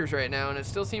 200 meters right now, and it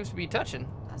still seems to be touching.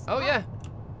 That's Oh, a lot. yeah.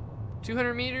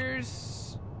 200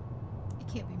 meters. It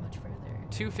can't be much further.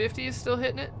 250 is still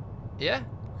hitting it. Yeah.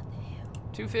 What the hell?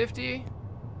 250.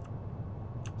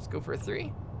 Let's go for a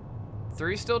 3.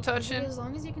 3 still Is touching. it as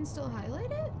long as you can still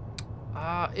highlight it?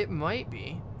 It might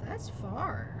be. That's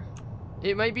far.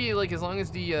 It might be like as long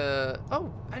as the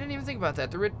oh, I didn't even think about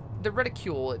that. The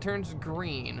reticule, it turns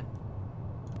green.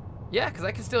 Yeah, because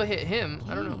I can still hit him.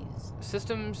 I don't know. Jeez.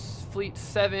 Systems Fleet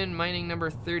 7, mining number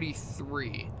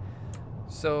 33.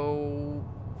 So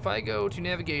if I go to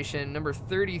navigation, number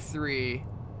 33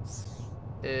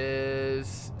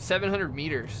 is 700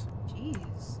 meters.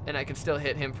 Jeez. And I can still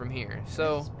hit him from here.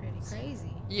 So That's pretty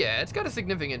crazy. yeah, it's got a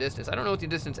significant distance. I don't know what the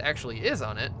distance actually is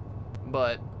on it,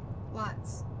 but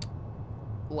Lots.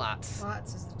 lots.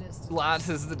 Lots is the distance. Lots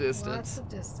is the distance. Lots of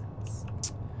distance.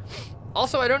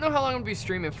 Also, I don't know how long I'm going to be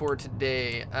streaming for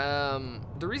today.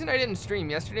 The reason I didn't stream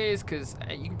yesterday is because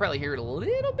you can probably hear it a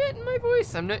little bit in my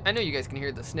voice. I know you guys can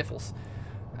hear the sniffles.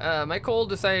 My cold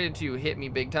decided to hit me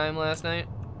big time last night.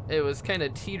 It was kind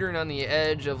of teetering on the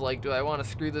edge of like, do I want to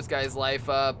screw this guy's life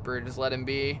up or just let him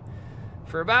be?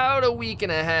 For about a week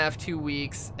and a half, 2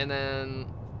 weeks. And then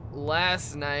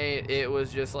last night, it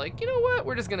was just like, you know what?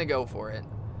 We're just going to go for it.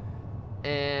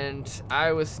 And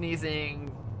I was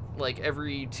sneezing like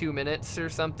every 2 minutes or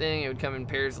something. It would come in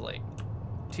pairs of like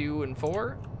 2 and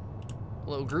 4,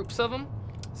 little groups of them.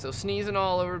 So sneezing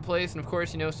all over the place, and of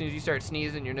course, you know, as soon as you start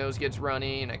sneezing, your nose gets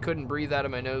runny, and I couldn't breathe out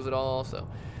of my nose at all. So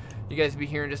you guys be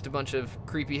hearing just a bunch of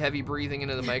creepy, heavy breathing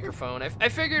into the microphone. I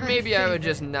figured maybe I would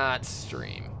just not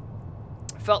stream.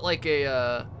 Felt like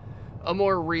a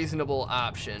more reasonable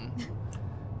option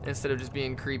instead of just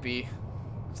being creepy.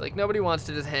 It's like nobody wants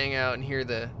to just hang out and hear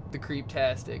the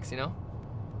creep-tastics, you know?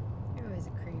 You're always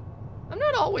a creep. I'm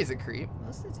not always a creep.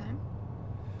 Most of the time.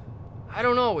 I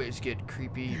don't always get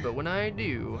creepy, but when I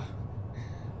do,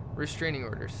 restraining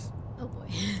orders. Oh boy.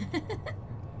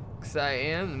 Because I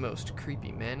am the most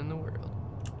creepy man in the world.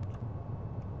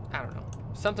 I don't know.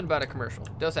 Something about a commercial.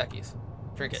 Dos Equis.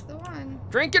 Drink That's it. the one.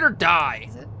 Drink it or die!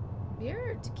 Is it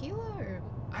beer or tequila or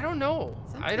I don't know.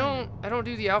 I Something. don't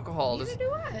do the alcohol. neither do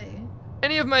I.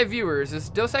 Any of my viewers, is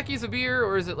Dos Equis a beer,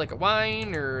 or is it like a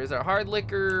wine, or is it a hard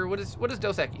liquor? What is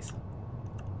Dos Equis?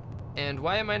 And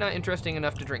why am I not interesting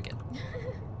enough to drink it?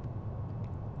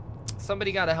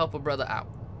 Somebody gotta help a brother out.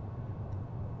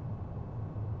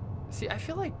 See, I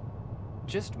feel like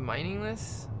just mining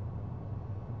this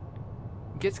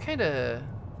gets kinda...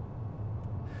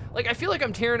 Like, I feel like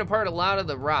I'm tearing apart a lot of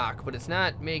the rock, but it's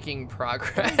not making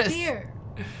progress. It's beer.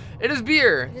 It is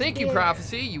beer. It is Thank you, beer.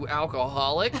 Prophecy, you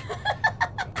alcoholic.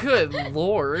 Good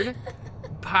lord.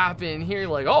 Pop in here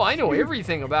like, oh, I know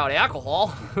everything about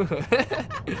alcohol.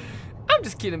 I'm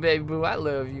just kidding, baby boo. I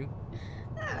love you.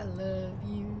 I love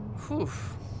you. Whew.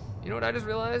 You know what I just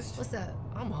realized? What's up?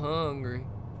 I'm hungry.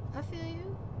 I feel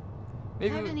you.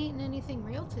 Maybe I haven't eaten anything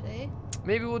real today.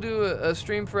 maybe we'll do a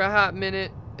stream for a hot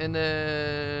minute, and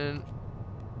then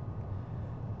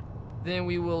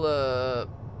we will That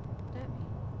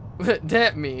mean.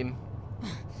 that mean.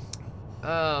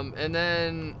 And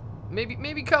then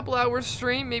maybe a couple hours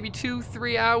stream, maybe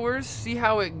 2-3 hours, see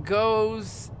how it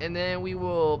goes, and then we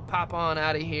will pop on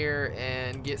out of here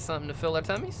and get something to fill our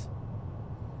tummies.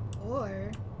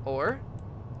 Or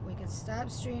we could stop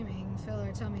streaming, fill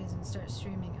our tummies, and start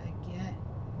streaming again.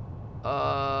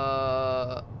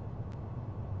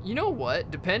 You know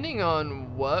what? Depending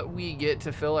on what we get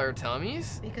to fill our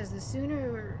tummies. Because the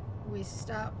sooner we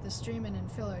stop the streaming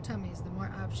and fill our tummies, the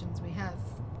more options we have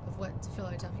of what to fill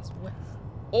our tummies with.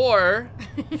 Or,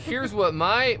 here's what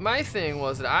my thing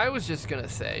was that I was just gonna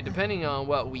say, depending on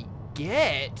what we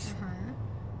get,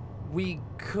 we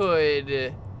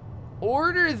could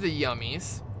order the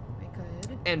yummies We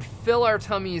could. and fill our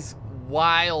tummies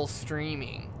while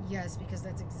streaming. Yes, because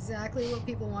that's exactly what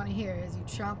people want to hear, is you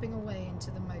chomping away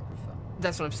into the microphone.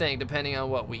 That's what I'm saying, depending on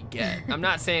what we get. I'm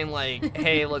not saying like,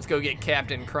 hey, let's go get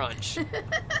Captain Crunch.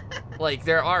 Like,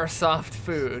 there are soft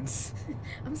foods.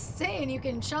 I'm saying you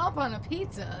can chomp on a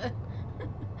pizza.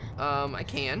 I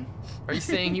can. Are you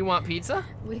saying you want pizza?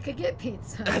 We could get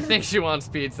pizza. I think she wants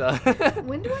pizza.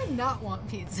 When do I not want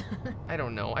pizza? I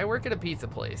don't know. I work at a pizza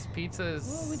place. Pizza is...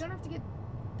 Well, we don't have to get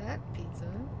that pizza.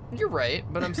 You're right,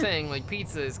 but I'm saying, like,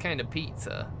 pizza is kind of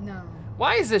pizza. No.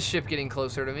 Why is this ship getting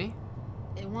closer to me?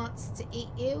 It wants to eat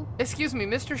you. Excuse me,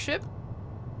 Mr. Ship?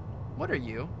 What are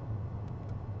you?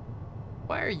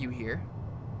 Why are you here?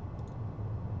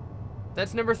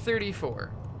 That's number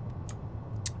 34.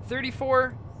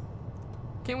 34.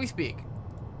 Can we speak?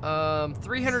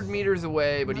 300 meters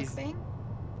away, but Mukbang?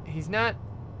 he's not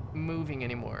moving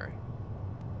anymore.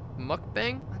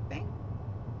 Mukbang? Mukbang?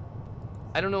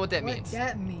 I don't know what that means. What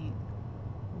that mean?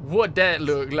 What that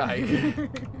look like?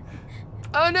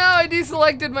 Oh no, I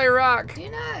deselected my rock. Do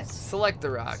not. Select the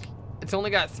rock. It's only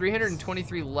got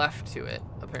 323 left to it,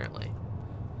 apparently.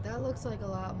 That looks like a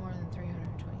lot more than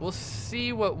 320. We'll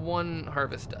see what one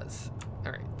harvest does.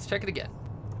 All right, let's check it again.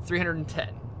 310.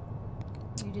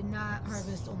 You did not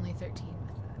harvest only 13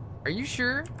 with that. Are you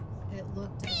sure? It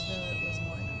looked as though it was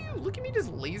more than that. Look at me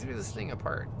just laser this thing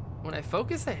apart. When I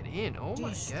focus that in, oh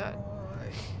my god.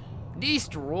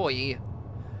 Destroy.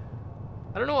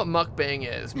 I don't know what mukbang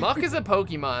is. Muck is a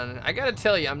Pokemon. I gotta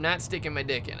tell you, I'm not sticking my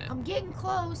dick in it. I'm getting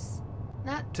close.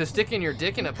 Not To sticking your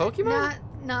dick in a Pokemon?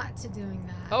 Not to doing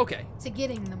that. Okay. To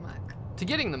getting the muck. To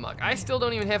getting the muck. I still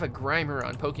don't even have a Grimer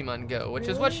on Pokemon Go, which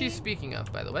is what she's Really? speaking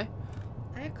of, by the way.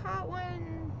 I caught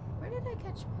one. Where did I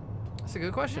catch one? That's a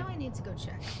good question. Now I need to go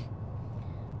check.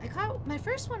 I caught my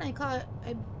first one. I caught,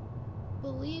 I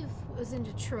believe, was in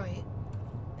Detroit,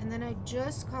 and then I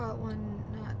just caught one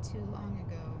not too long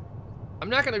ago. I'm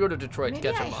not gonna go to Detroit Maybe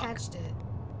to catch I a muck. hatched it.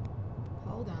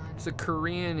 Hold on. It's a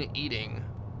Korean eating.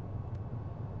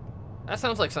 That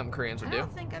sounds like something Koreans I would do.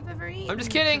 don't think I've ever eaten. I'm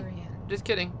just kidding. Korean. Just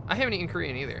kidding. I haven't eaten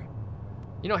Korean either.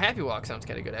 You know, Happy Walk sounds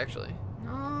kind of good, actually.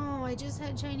 No, I just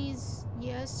had Chinese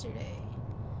yesterday.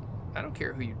 I don't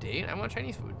care who you date. I want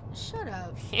Chinese food. Shut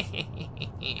up.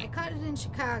 I caught it in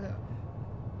Chicago.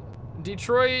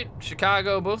 Detroit,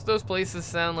 Chicago, both those places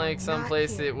sound like I'm some not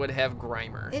place here. that would have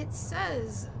Grimer. It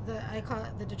says that I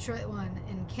caught the Detroit one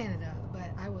in Canada, but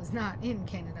I was not in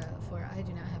Canada, for I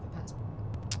do not have a passport.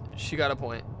 She got a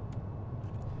point.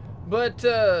 But,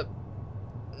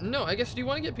 no, I guess, do you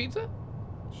want to get pizza?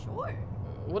 Sure.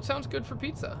 What sounds good for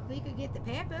pizza? We could get the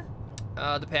Papa.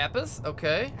 The Pappas,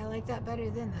 okay. I like that better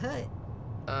than the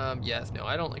Hut. Yes, no,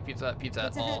 I don't like pizza at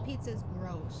Pizza all. Hut pizza is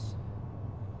gross.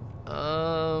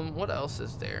 What else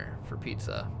is there for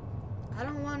pizza? I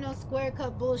don't want no square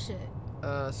cup bullshit.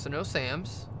 So no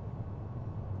Sam's.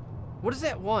 What is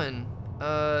that one?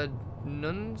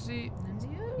 Nunzi?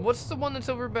 Nunzio? What's the one that's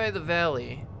over by the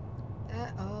valley?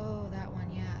 Oh, that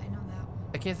one. Yeah, I know that one.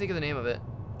 I can't think of the name of it.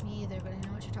 Me either, but I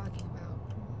know what you're talking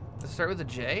about. Does it start with a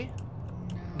J?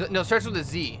 No. No, it starts with a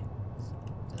Z.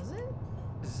 Does it?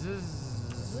 Zzz.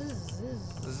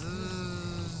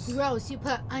 Zzz. Gross, you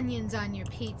put onions on your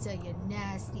pizza, you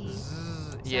nasty. Zzz.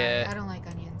 Sorry, Yeah. I don't like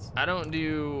onions. I don't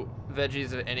do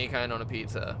veggies of any kind on a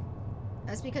pizza.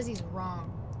 That's because he's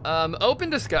wrong. Open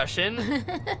discussion.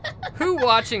 Who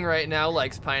watching right now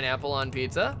likes pineapple on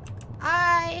pizza?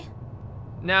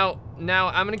 Now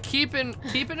I'm gonna keep it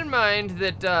in mind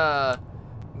that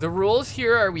the rules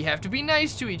here are we have to be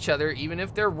nice to each other, even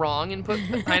if they're wrong and put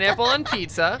pineapple on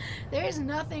pizza. There's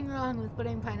nothing wrong with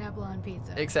putting pineapple on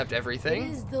pizza. Except It everything.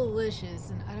 is delicious,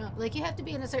 and I don't like. You have to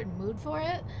be in a certain mood for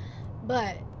it,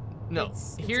 but No,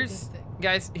 it's a here's good thing.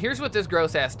 guys. Here's what this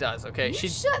gross ass does. Okay, You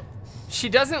shut. she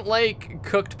doesn't like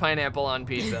cooked pineapple on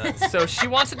pizza, so she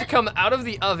wants it to come out of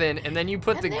the oven, and then you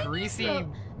put And the then you greasy,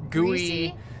 throw- gooey.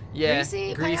 Greasy? Yeah,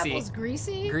 Greasy? Pineapple's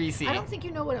greasy? Greasy. I don't think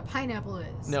you know what a pineapple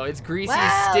is. No, it's greasy,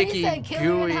 wow, sticky, you said kill her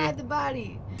gooey. and hide the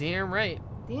body. Damn right.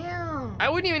 Damn. I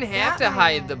wouldn't even have Got to my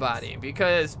hide the ass. body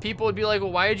because people would be like,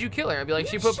 well, why did you kill her? I'd be like,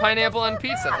 You she put shut the pineapple on fuck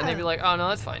pizza. And they'd be up. like, oh, no,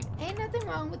 that's fine. Ain't nothing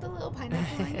wrong with a little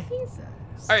pineapple on your pizza.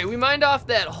 All right, we mined off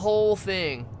that whole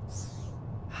thing.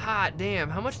 Hot damn,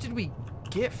 how much did we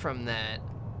get from that?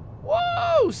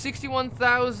 Whoa,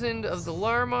 61,000 of the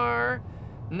Larmar,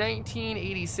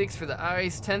 1986 for the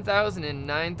ice, 10,000 and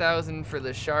 9,000 for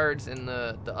the shards and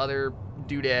the other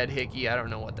doodad hickey. I don't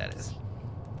know what that is.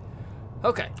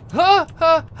 Okay. Ha,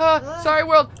 ha, ha. Sorry,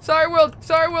 world. Sorry, world.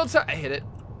 Sorry, world. Sorry. I hit it.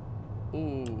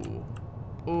 Ooh.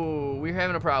 Ooh, we're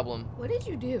having a problem. What did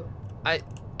you do?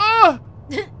 Oh!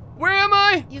 Where am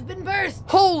I? You've been birthed.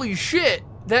 Holy shit.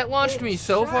 That launched It me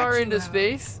so shot far you into out.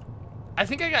 space. I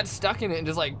think I got stuck in it and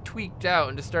just like tweaked out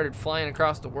and just started flying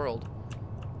across the world.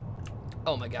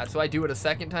 Oh my god, so I do it a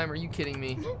second time? Are you kidding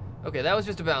me? Okay, that was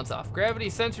just a bounce off. Gravity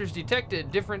sensors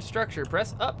detected. Different structure.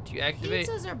 Press up to activate.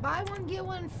 Pizzas are buy one, get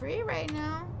one free right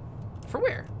now. For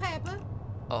where? Papa.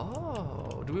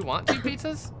 Oh, do we want 2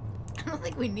 pizzas? I don't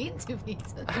think we need 2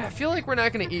 pizzas. I feel like we're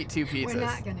not gonna eat 2 pizzas. We're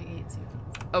not gonna eat 2 pizzas.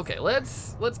 Okay,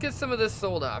 let's get some of this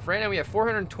sold off. Right now we have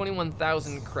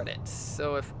 421,000 credits.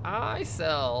 So if I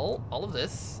sell all of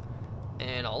this,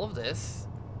 and all of this,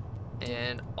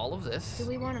 and all of this, Do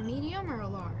we want a medium or a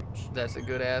large? that's a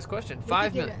good ass question. We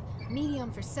 5 could minutes. get a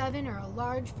medium for 7 or a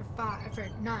large for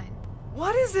 9.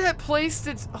 What is that place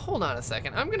that's... Hold on a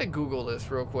second. I'm going to Google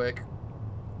this real quick.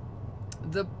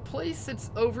 The place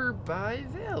that's over by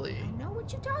Valley. I know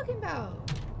what you're talking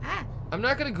about. Ah. I'm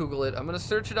not going to Google it. I'm going to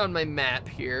search it on my map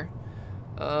here.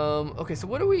 Okay, so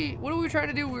what are we trying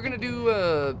to do? We're going to do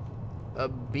a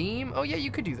beam. Oh, yeah,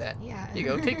 you could do that. Yeah. Here you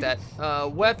go. Take that.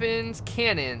 Weapons,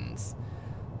 cannons.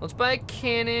 Let's buy a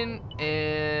cannon,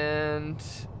 and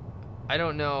I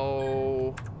don't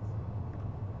know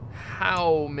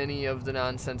how many of the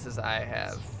nonsenses I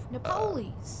have.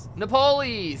 Napoleons.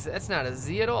 Napoleons! That's not a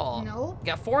Z at all. Nope.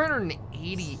 Got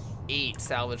 488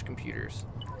 salvage computers.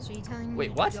 So you telling me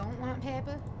Wait, what? you don't want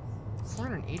Peppa?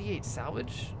 488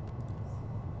 salvage?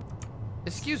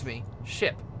 Excuse me.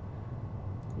 Ship.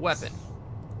 Weapon.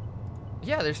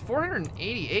 Yeah, there's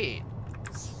 488.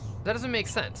 That doesn't make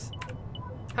sense.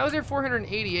 How is there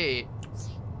 488?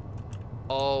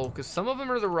 Oh, because some of them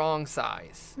are the wrong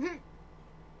size.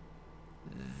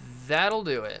 That'll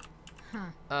do it.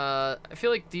 Huh. I feel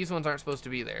like these ones aren't supposed to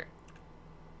be there.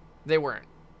 They weren't.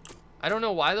 I don't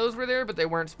know why those were there, but they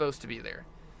weren't supposed to be there.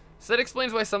 So that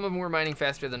explains why some of them were mining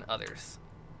faster than others.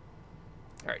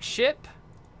 Alright, ship.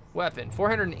 Weapon.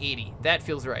 480. That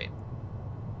feels right.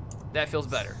 That feels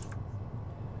better.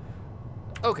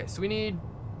 Okay, so we need...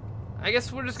 I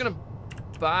guess we're just gonna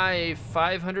buy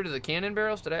 500 of the cannon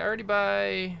barrels. Did I already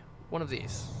buy one of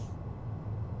these?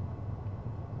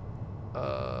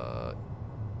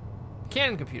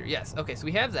 Canon computer, yes. Okay, so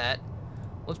we have that.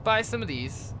 Let's buy some of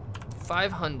these.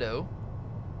 5 hundo.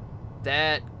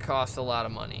 That costs a lot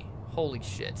of money. Holy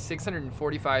shit,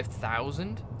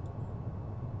 645,000?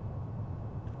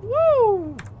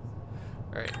 Woo!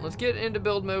 Alright, let's get into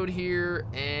build mode here,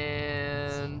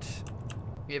 and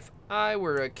if I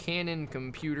were a Canon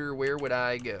computer, where would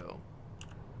I go?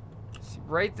 See,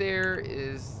 right there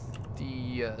is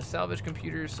the salvage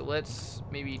computer, so let's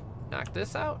maybe knock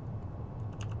this out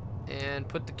and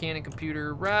put the Canon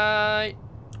computer right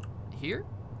here.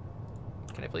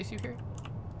 Can I place you here?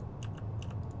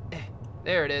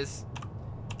 There it is.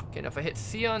 Okay, now if I hit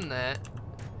C on that,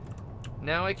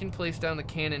 now I can place down the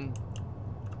Canon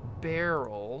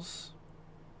barrels.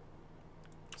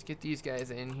 Let's get these guys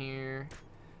in here.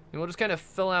 And we'll just kind of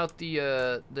fill out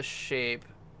the shape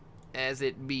as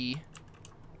it be.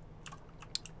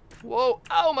 Whoa,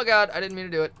 oh my god, I didn't mean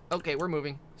to do it. Okay, we're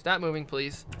moving. Stop moving,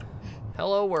 please.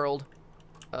 Hello, world.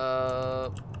 I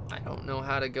don't know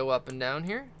how to go up and down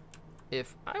here.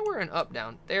 If I were an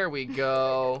up-down, there we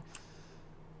go.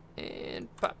 And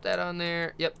pop that on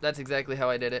there. Yep, that's exactly how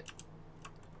I did it.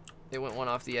 It went one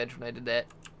off the edge when I did that.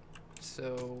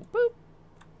 So, boop.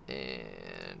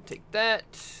 And take that.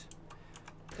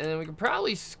 And then we could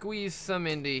probably squeeze some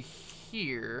into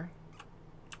here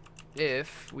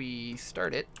if we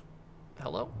start it.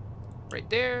 Hello? Right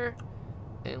there.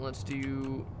 And let's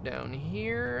do down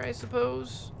here, I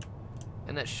suppose.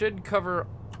 And that should cover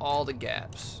all the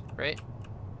gaps, right?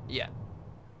 Yeah.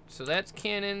 So that's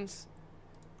cannons.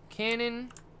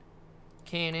 Cannon.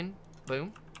 Cannon.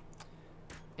 Boom.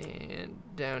 And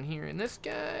down here in this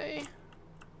guy.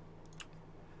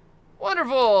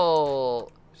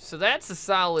 Wonderful! So that's a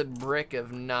solid brick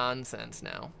of nonsense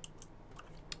now.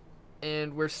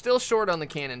 And we're still short on the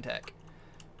cannon tech.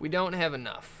 We don't have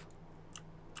enough.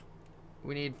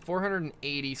 We need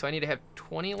 480, so I need to have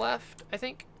 20 left, I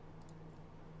think.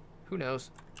 Who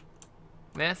knows?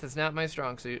 Math is not my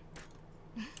strong suit.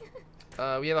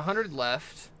 We have 100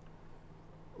 left.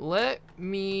 Let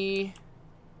me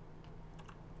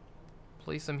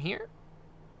place them here.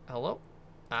 Hello?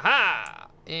 Aha!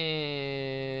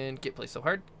 And get placed so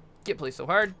hard. Get placed so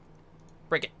hard.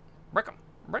 Break it. Break them.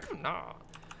 Break them. Nah.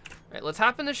 Alright, let's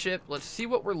hop in the ship. Let's see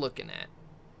what we're looking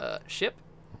at. Ship.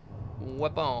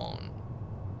 Weapon.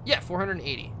 Yeah,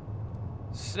 480.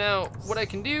 So now, what I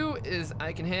can do is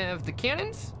I can have the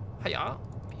cannons. Hiya.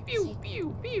 Pew,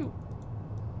 pew, pew.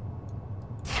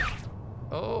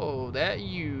 Oh, that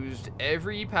used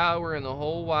every power in the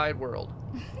whole wide world.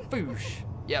 Boosh.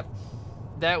 Yep.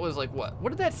 That was like what? What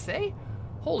did that say?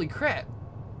 Holy crap.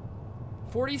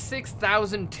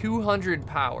 46,200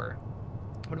 power.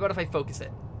 What about if I focus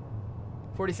it?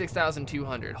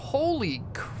 46,200. Holy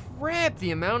crap,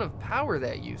 the amount of power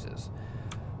that uses.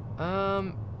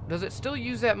 Does it still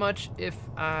use that much if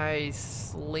I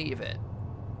slave it?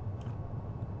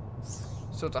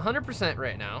 So it's 100%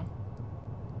 right now.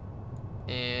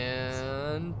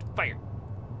 And fire.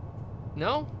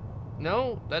 No?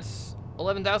 No, that's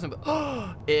 11,000, but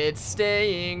oh, it's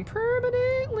staying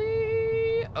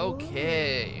permanently.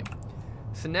 Okay.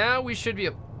 So now we should be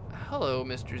hello,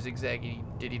 Mr. Zigzaggy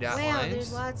Diddy Dot Wow, Lines.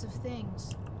 there's lots of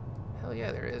things. Hell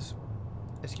yeah, there is.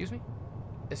 Excuse me?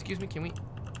 Excuse me, can we?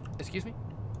 Excuse me?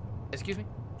 Excuse me?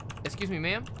 Excuse me,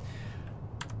 ma'am?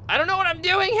 I don't know what I'm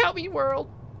doing. Help me, world.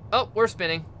 Oh, we're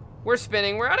spinning. We're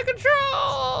spinning. We're out of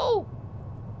control.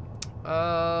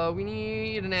 We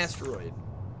need an asteroid.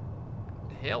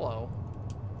 Hello.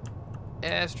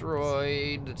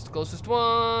 Asteroid. It's the closest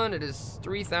one. It is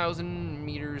 3,000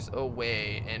 meters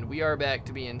away. And we are back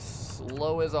to being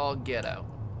slow as all get out.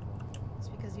 It's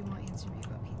because you won't answer me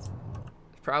about pizza.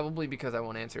 It's probably because I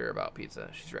won't answer her about pizza.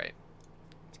 She's right.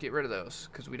 Let's get rid of those,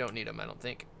 because we don't need them, I don't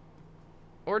think.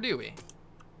 Or do we?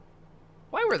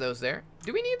 Why were those there?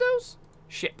 Do we need those?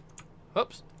 Ship.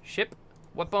 Oops. Ship.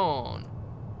 Weapon.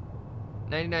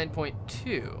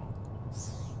 99.2.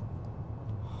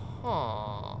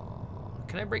 Huh.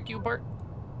 Can I break you apart?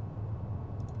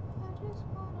 I just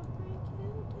wanna break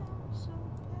you down so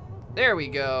bad. There we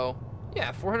go.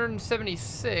 Yeah,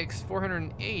 476,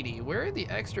 480. Where are the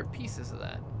extra pieces of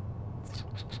that?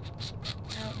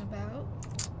 Out and about.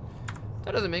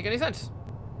 That doesn't make any sense.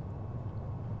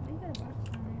 You got a box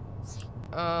on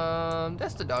there.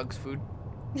 That's the dog's food.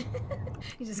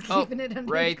 You're just keeping it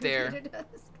under right the there. computer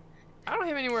desk. I don't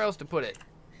have anywhere else to put it.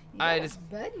 Yeah, I just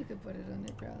bet you could put it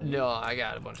under probably. No, I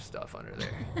got a bunch of stuff under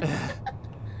there.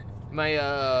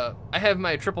 I have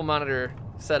my triple monitor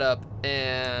set up,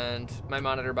 and my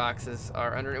monitor boxes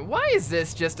are under it. Why is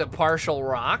this just a partial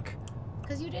rock?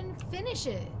 Because you didn't finish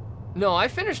it. No, I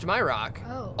finished my rock.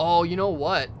 Oh. Oh, you know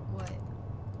what? What?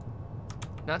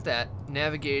 Not that.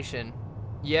 Navigation.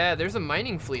 Yeah, there's a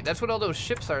mining fleet. That's what all those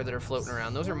ships are that are floating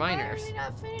around. Those are miners. Why are they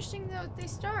not finishing what they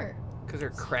start? Because they're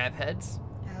crab heads.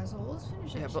 Assholes,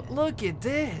 finish Yeah, that but shit. look at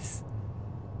this.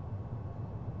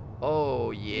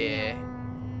 Oh, yeah.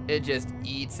 It just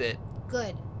eats it.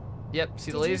 Good. Yep,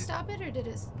 see the Did you laser? stop it or did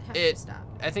it have to stop?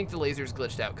 I think the laser's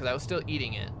glitched out because I was still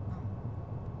eating it. Oh.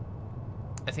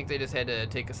 I think they just had to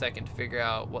take a second to figure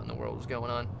out what in the world was going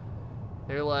on.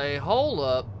 They're like, hold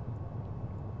up.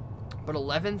 But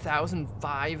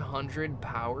 11,500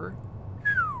 power?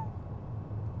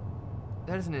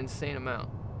 That is an insane amount.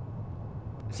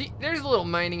 See, there's a little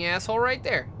mining asshole right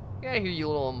there. Get out of here, you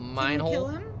little mine Can you hole. kill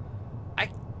him? I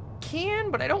can,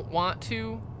 but I don't want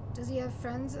to. Does he have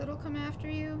friends that'll come after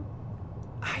you?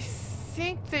 I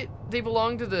think that they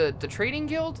belong to the trading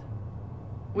guild,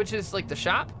 which is like the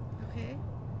shop. Okay.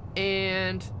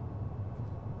 And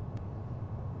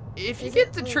if you Is get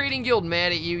it the like- trading guild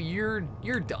mad at you, you're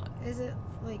done. Is it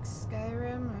like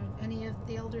Skyrim or any of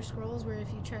the Elder Scrolls where if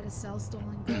you try to sell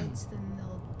stolen goods, then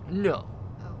they'll... No,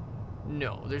 Oh.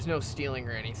 no, there's no stealing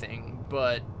or anything,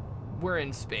 but we're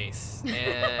in space.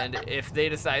 And if they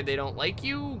decide they don't like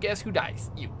you, guess who dies?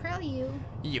 You. Probably you.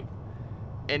 You.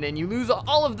 And then you lose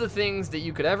all of the things that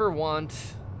you could ever want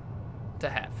to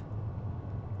have.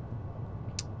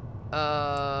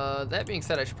 That being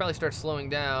said, I should probably start slowing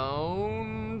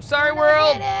down. Sorry,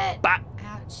 world! Hit it! Bop.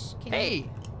 Ouch. Hey!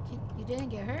 You didn't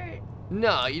get hurt.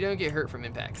 No, you don't get hurt from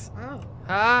impacts. Oh.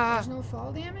 Ah! There's no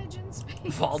fall damage in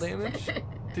space. Fall damage?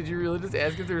 Did you really just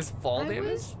ask if there's fall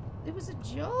damage? It was a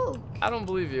joke. I don't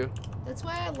believe you. That's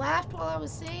why I laughed while I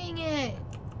was saying it.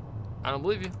 I don't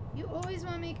believe you. You always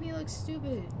want to make me look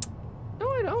stupid. No,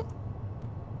 I don't.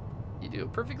 You do a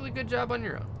perfectly good job on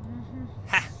your own.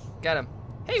 Ha! Got him.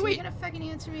 Hey, So wait. you're gonna fucking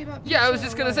answer me about pizza? Yeah, I was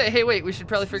just or gonna what? say, hey, wait, we should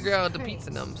probably figure Jesus out the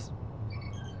pizza Christ. nums.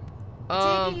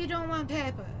 I take it you don't want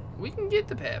Papa, We can get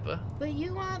the Papa. but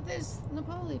you want this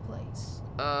Napoli place.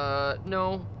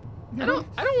 No. No?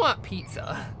 I don't want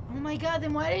pizza. Oh my god,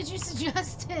 then why did you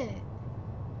suggest it?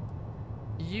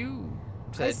 You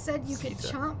said I said you could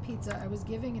pizza. chomp pizza. I was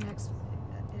giving an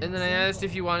And then I asked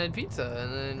if you wanted pizza,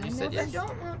 and then you said I yes.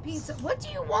 don't want pizza. What do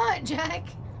you want, Jack?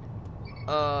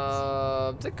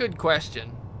 It's a good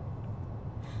question.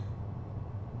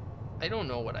 I don't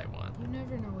know what I want. You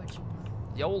never know what you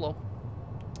want. YOLO.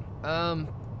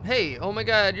 Hey, oh my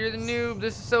god, you're the noob.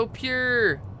 This is so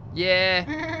pure. Yeah.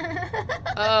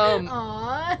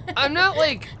 Aww. I'm not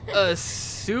like a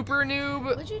super noob.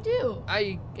 What'd you do?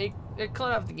 I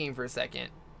cut off the game for a second.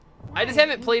 I just Why?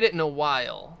 haven't played it in a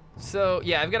while. So,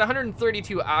 yeah, I've got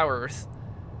 132 hours.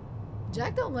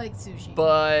 Jack don't like sushi.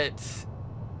 But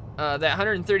that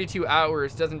 132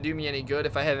 hours doesn't do me any good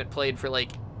if I haven't played for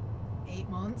like 8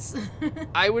 months.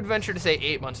 I would venture to say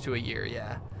 8 months to a year,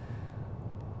 yeah.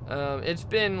 It's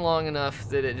been long enough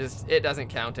that it doesn't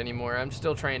count anymore. I'm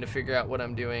still trying to figure out what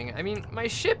I'm doing. I mean, my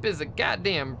ship is a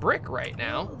goddamn brick right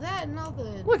now. Well, that and all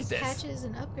the Look at this. patches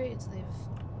and upgrades they've...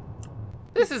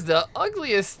 This is the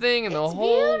ugliest thing in the It's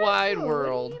whole beautiful. wide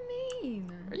world. What do you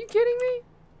mean? Are you kidding me?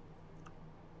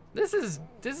 This is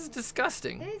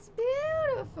disgusting. It's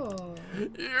beautiful.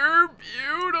 You're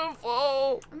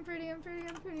beautiful. I'm pretty.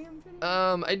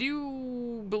 I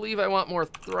do believe I want more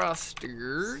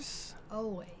thrusters.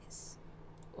 Always.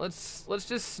 Let's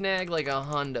just snag like a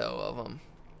hundo of them.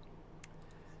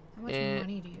 How much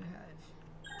money do you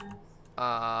have?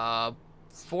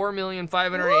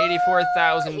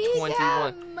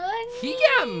 4,584,021. He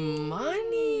got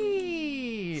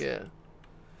money.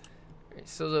 Alright,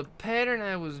 so the pattern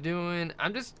I was doing,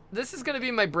 this is gonna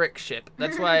be my brick ship.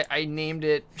 That's why I named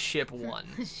it Ship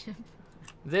 1.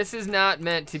 This is not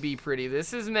meant to be pretty.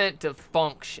 This is meant to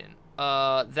function.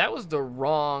 That was the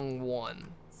wrong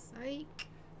one. Psych.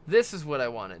 This is what I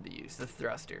wanted to use, the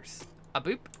thrusters. A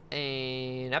boop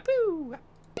and a boo.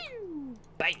 Pew.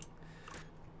 Bang.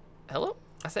 Hello?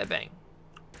 I said bang.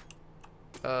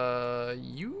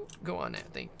 You go on there.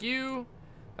 Thank you.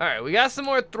 Alright, we got some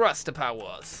more thruster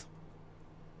powers.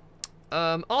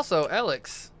 Also,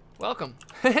 Alex, welcome.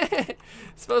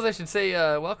 Suppose I should say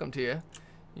welcome to you.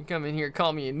 You come in here,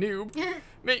 call me a noob.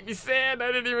 Make me sad,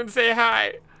 I didn't even say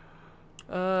hi.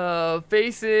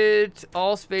 Face it,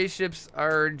 all spaceships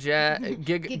are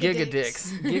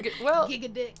gigadicks.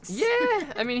 Gigadicks.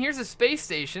 Yeah, I mean, here's a space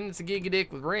station. It's a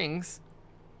gigadick with rings.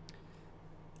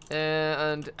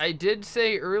 And I did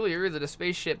say earlier that a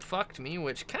spaceship fucked me,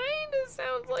 which kind of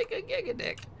sounds like a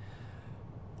gigadick.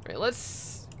 All right,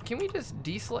 can we just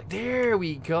deselect? There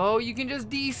we go. You can just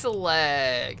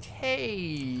deselect.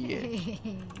 Hey.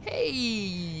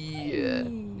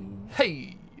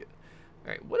 Hey. All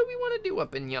right, what do we want to do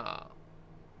up in y'all?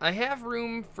 I have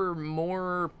room for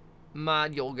more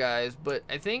module guys, but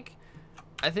I think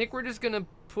we're just gonna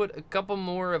put a couple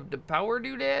more of the power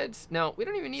doodads. No, we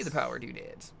don't even need the power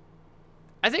doodads.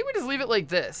 I think we just leave it like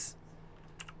this.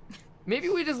 Maybe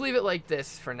we just leave it like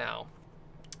this for now.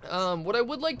 What I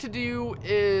would like to do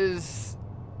is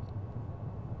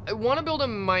I want to build a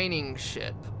mining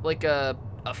ship, like a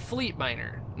fleet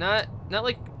miner, not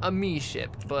like a me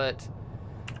ship, but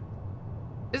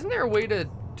isn't there a way to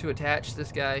attach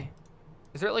this guy?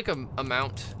 Is there like a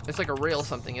mount? It's like a rail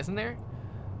something, isn't there?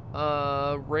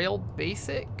 Rail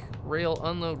basic, rail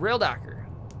unload, rail docker.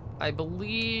 I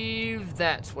believe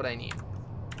that's what I need.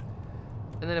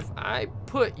 And then if I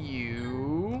put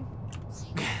you,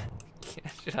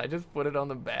 should I just put it on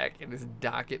the back and just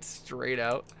dock it straight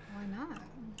out? Why not?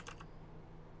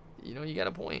 You know, you got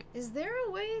a point. Is there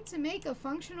a way to make a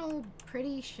functional,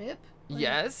 pretty ship? Like,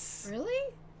 yes.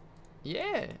 Really?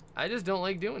 Yeah, I just don't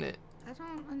like doing it. I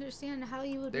don't understand how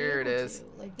you would there be able it is. to.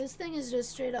 Like, this thing is just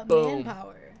straight up Boom.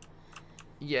 manpower.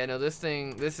 Yeah, no, this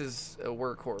is a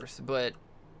workhorse, but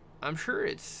I'm sure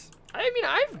it's, I mean,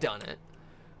 I've done it.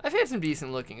 I've had some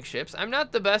decent looking ships. I'm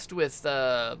not the best with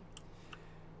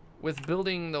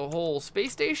building the whole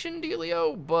space station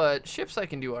dealio, but ships I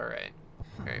can do all right.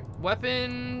 All right,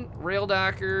 weapon, rail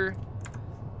docker.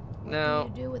 Now,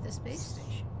 what do you do with a space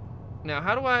station? Now,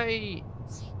 how do I,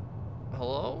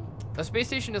 hello? A space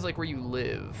station is like where you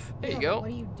live. There you go. What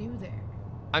do you do there?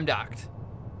 I'm docked.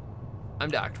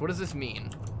 I'm docked. What does this mean?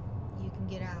 You can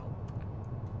get out.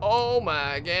 Oh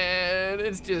my god,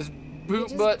 it's just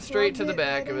boot butt straight to the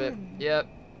back of it. Yep.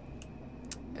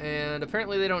 And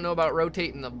apparently they don't know about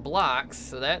rotating the blocks,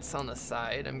 so that's on the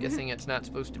side. I'm guessing it's not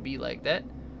supposed to be like that.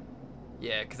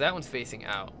 Yeah, because that one's facing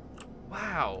out.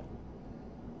 Wow.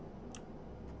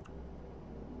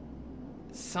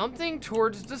 Something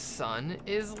towards the sun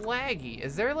is laggy.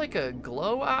 Is there like a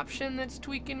glow option that's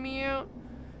tweaking me out?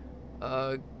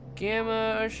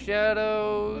 Gamma,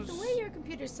 shadows. With the way your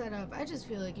computer's set up, I just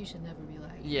feel like you should never be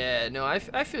lagging. Yeah, no, I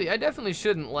feel I definitely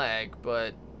shouldn't lag,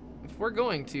 but if we're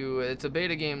going to, it's a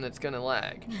beta game that's gonna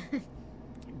lag.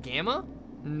 Gamma?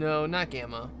 No, not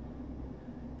gamma.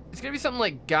 It's gonna be something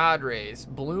like God rays.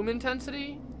 Bloom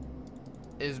intensity?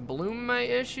 Is bloom my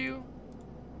issue?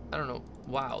 I don't know.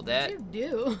 Wow, that you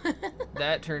do.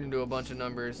 that turned into a bunch of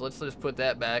numbers. Let's just put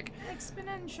that back.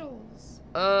 Exponentials.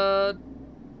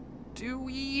 Do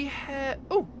we have...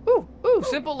 Oh,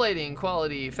 simple lighting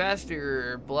quality,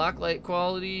 faster, block light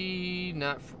quality,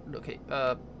 not... Okay,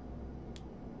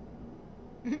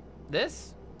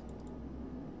 this?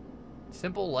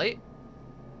 Simple light?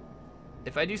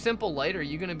 If I do simple light, are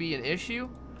you going to be an issue?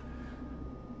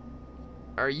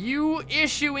 Are you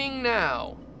issuing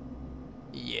now?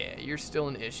 Yeah, you're still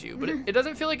an issue, but it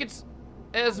doesn't feel like it's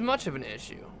as much of an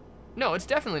issue. No, it's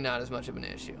definitely not as much of an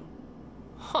issue.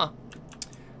 Huh.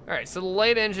 Alright, so the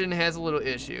light engine has a little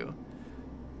issue.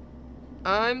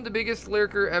 I'm the biggest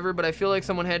lurker ever, but I feel like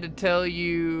someone had to tell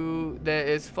you that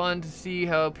it's fun to see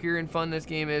how pure and fun this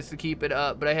game is, to keep it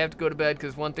up. But I have to go to bed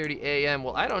because 1:30 a.m.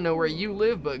 Well, I don't know where you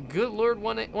live, but good lord,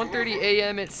 1:30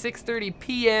 a.m. at 6:30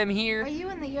 p.m. here. Are you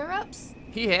in the Europes?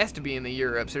 He has to be in the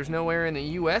Europes. There's nowhere in the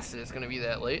U.S. that's going to be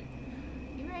that late.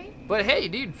 You're right. But hey,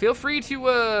 dude, feel free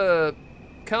to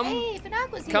come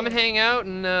and hang out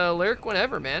and lurk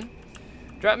whenever, man.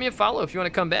 Drop me a follow if you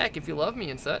want to come back, if you love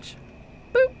me and such.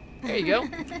 Boop. There you go.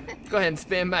 Go ahead and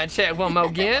spam my chat one more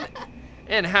again.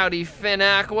 And howdy,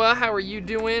 Finaqua. How are you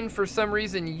doing? For some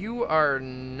reason, you are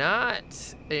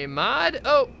not a mod.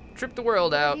 Oh, trip the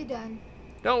world out. What have you done?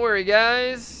 Don't worry,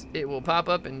 guys. It will pop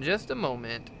up in just a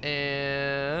moment.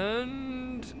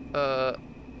 And,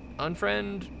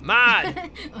 unfriend mod.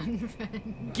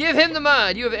 Unfriend. Give him the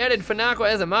mod. You have added Finaqua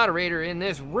as a moderator in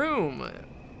this room.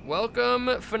 Welcome,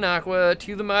 Finaqua,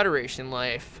 to the moderation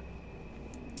life.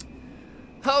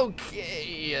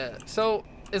 Okay. So,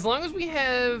 as long as we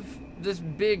have this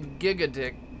big Giga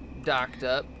Dick docked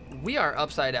up, we are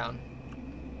upside down.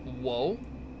 Whoa.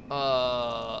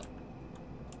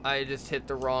 I just hit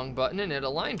the wrong button and it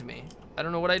aligned me. I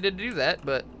don't know what I did to do that,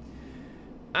 but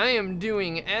I am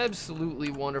doing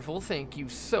absolutely wonderful. Thank you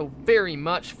so very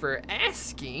much for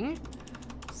asking.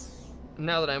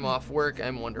 Now that I'm off work,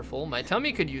 I'm wonderful. My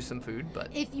tummy could use some food, but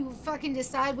If you fucking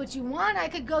decide what you want, I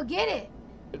could go get it.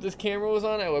 if this camera was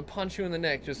on, I would punch you in the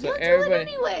neck just so You'll do it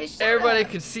everybody anyway. Shut everybody up.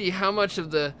 could see how much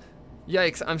of the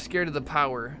yikes, I'm scared of the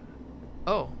power.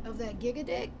 Oh. Of that Giga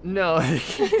Dick? No, he's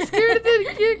scared of the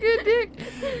Giga Dick.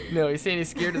 No, he's saying he's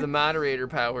scared of the moderator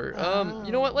power.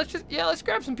 You know what? Let's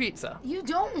grab some pizza. You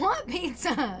don't want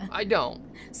pizza. I don't.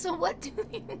 So what do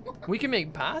you want? We can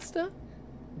make pasta.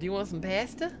 Do you want some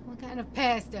pasta? What kind of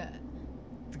pasta?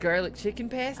 The garlic chicken I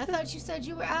pasta? thought you said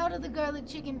you were out of the garlic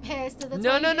chicken pasta. That's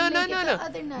No, why no, you no, didn't no, make it no, the no.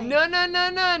 other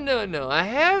night. No. I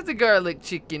have the garlic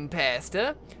chicken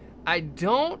pasta. I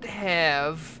don't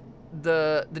have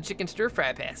the chicken stir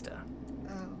fry pasta.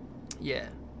 Oh, Yeah.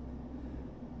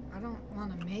 I don't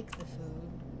want to make the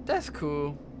food. That's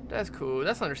cool. That's cool.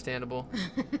 That's understandable.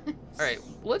 All right,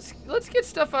 let's get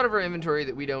stuff out of our inventory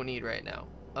that we don't need right now.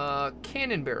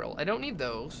 Cannon barrel. I don't need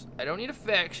those. I don't need a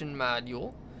faction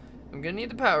module. I'm gonna need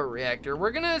the power reactor.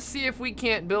 We're gonna see if we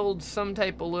can't build some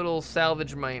type of little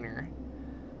salvage miner.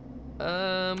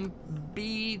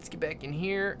 Let's get back in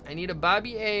here. I need a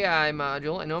Bobby AI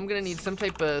module. I know I'm gonna need some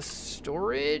type of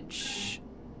storage.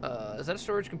 Is that a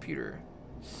storage computer?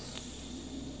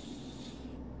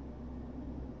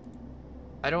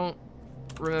 I don't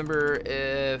remember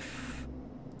if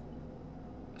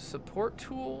support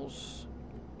tools.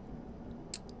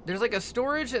 There's like a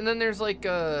storage and then there's like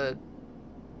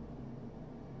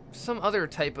some other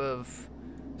type of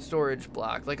storage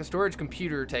block, like a storage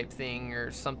computer type thing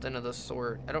or something of the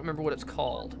sort. I don't remember what it's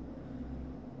called.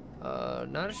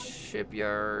 Not a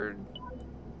shipyard.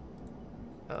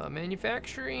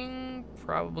 Manufacturing?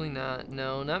 Probably not.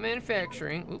 No, not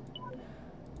manufacturing. Oop.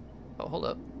 Oh, hold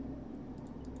up.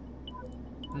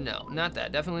 No, not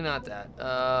that. Definitely not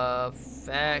that.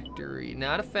 Factory.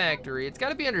 Not a factory. It's got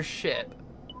to be under ship.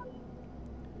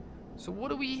 So what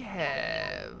do we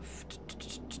have?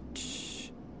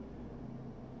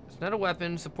 It's not a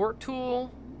weapon. Support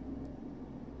tool?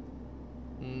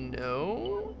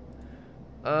 No.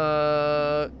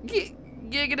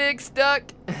 Gigadick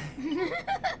stuck.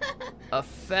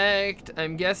 Effect.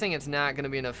 I'm guessing it's not going to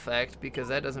be an effect because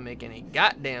that doesn't make any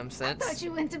goddamn sense. I thought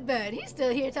you went to bed. He's still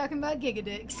here talking about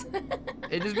Gigadicks.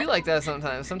 It just be like that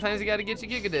sometimes. Sometimes you got to get your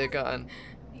Gigadick on.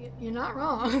 You're not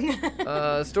wrong.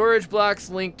 Storage blocks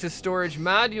linked to storage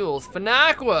modules.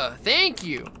 Finaqua, thank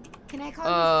you. Can I call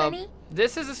you Fenny?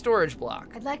 This is a storage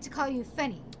block. I'd like to call you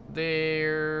Fenny.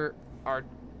 There are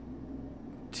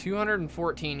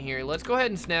 214 here. Let's go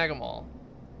ahead and snag them all.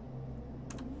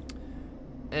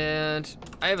 And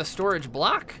I have a storage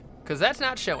block because that's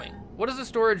not showing. What is a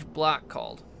storage block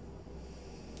called?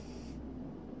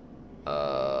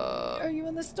 Are you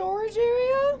in the storage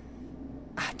area?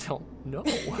 I don't know.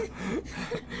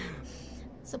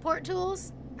 Support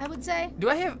tools, I would say.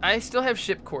 I still have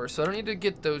ship cores, so I don't need to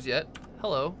get those yet.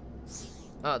 Hello.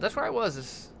 That's where I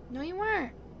was. No, you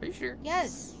weren't. Are you sure?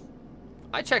 Yes.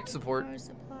 I checked support. Power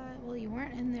supply. Well, you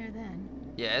weren't in there then.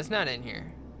 Yeah, it's not in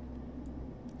here.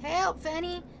 Help,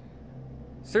 Fenny.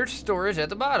 Search storage at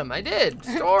the bottom. I did.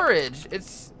 Storage.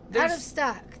 It's Out of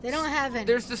stock. They don't have any.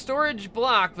 There's the storage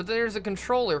block, but there's a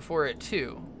controller for it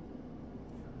too.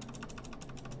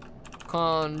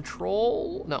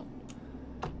 Control? No.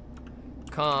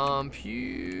 Computer.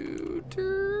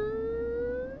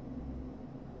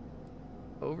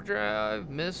 Overdrive,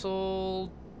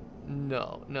 missile.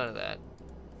 No, none of that.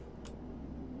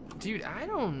 Dude, I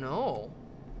don't know.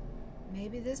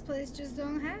 Maybe this place just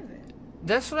don't have it.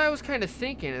 That's what I was kind of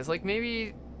thinking. Is like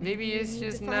maybe it's You need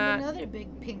just to find not another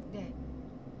big pink dick.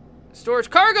 storage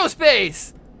cargo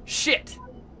space. Shit.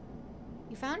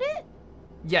 You found it?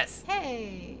 Yes.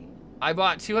 Hey. I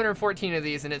bought 214 of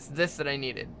these, and it's this that I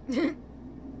needed.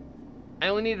 I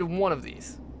only needed one of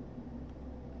these.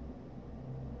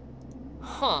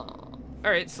 Huh.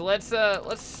 All right, so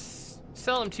let's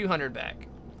sell him 200 back.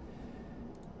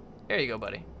 There you go,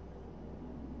 buddy.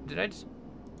 Did I just...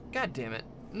 God damn it.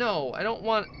 No, I don't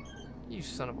want... You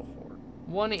son of a whore.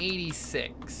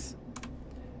 186.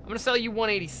 I'm gonna sell you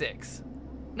 186.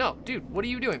 No, dude, what are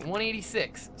you doing?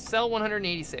 186. Sell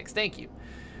 186. Thank you.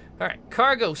 All right,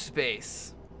 cargo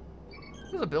space.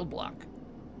 This is a build block.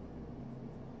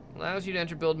 Allows you to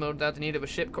enter build mode without the need of a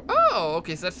ship. Oh,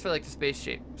 okay, so that's for like the space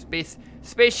shape. Space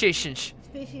stations.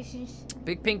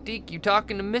 Big Pink Deek, you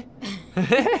talking to me?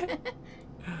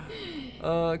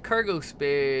 Cargo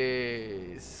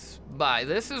space. Buy.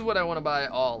 This is what I want to buy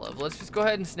all of. Let's just go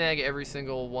ahead and snag every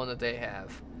single one that they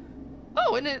have.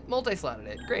 Oh, and it multi-slotted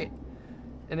it. Great.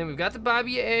 And then we've got the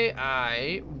Bobby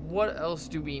AI. What else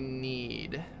do we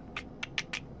need?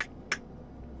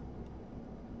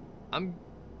 I'm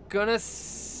gonna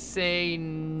say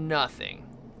nothing.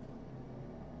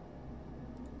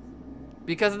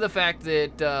 Because of the fact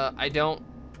that I don't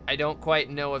quite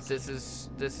know if this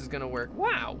is gonna work.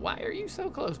 Wow, why are you so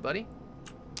close, buddy?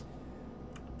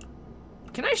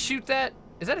 Can I shoot that?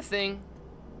 Is that a thing?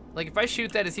 Like, if I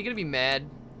shoot that, is he gonna be mad?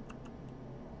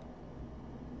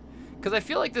 Because I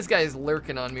feel like this guy is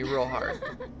lurking on me real hard.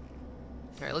 All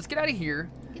right, let's get out of here.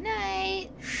 Good night.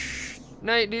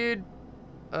 Night, dude.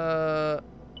 Oh,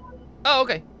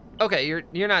 okay. Okay,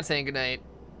 you're not saying goodnight.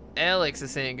 Alex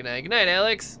is saying goodnight. Good night,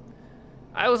 Alex.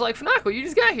 I was like, Fanako, you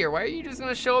just got here. Why are you just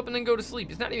gonna show up and then go to sleep?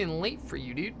 It's not even late for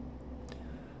you, dude.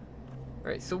 All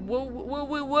right, so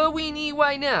what we need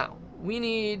right now? We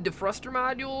need the thruster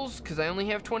modules, because I only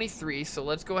have 23, so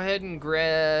let's go ahead and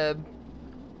grab...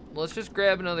 Let's just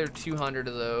grab another 200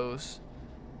 of those.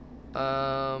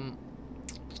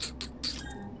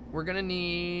 We're gonna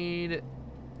need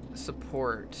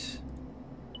support.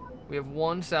 We have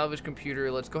one salvage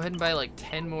computer. Let's go ahead and buy like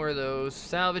 10 more of those.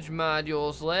 Salvage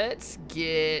modules. Let's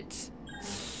get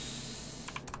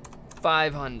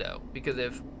 500, because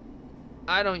if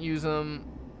I don't use them,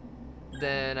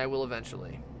 then I will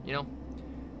eventually, you know?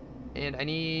 And I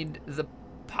need the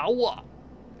power.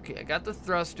 Okay, I got the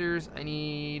thrusters. I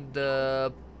need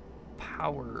the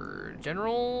power.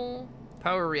 General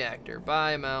power reactor.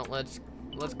 Buy amount. Let's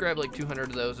grab like 200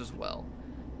 of those as well.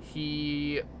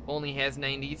 He only has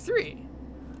 93.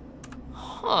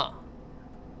 Huh.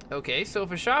 Okay, so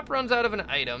if a shop runs out of an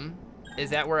item, is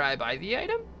that where I buy the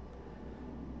item?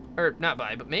 Or not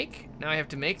buy, but make. Now I have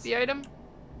to make the item.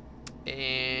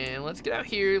 And let's get out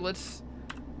here. Let's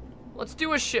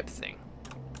do a ship thing.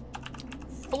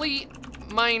 Fleet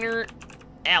Miner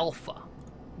Alpha.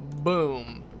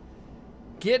 Boom.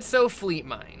 Get so fleet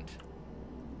mined.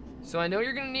 So I know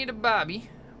you're gonna need a Bobby.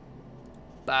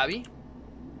 Bobby.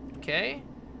 Okay.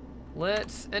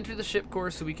 Let's enter the ship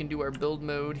course so we can do our build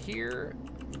mode here.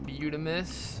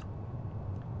 Beautimus.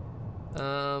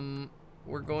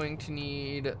 We're going to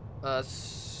need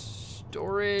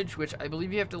storage, which I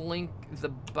believe you have to link the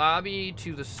Bobby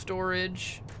to the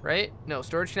storage, right? No,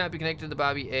 storage cannot be connected to the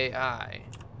Bobby AI.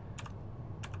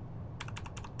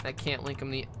 I can't link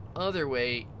them the other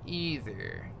way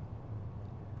either.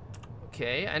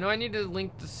 Okay, I know I need to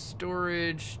link the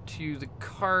storage to the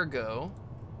cargo.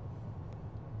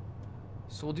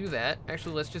 So we'll do that.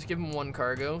 Actually, let's just give him one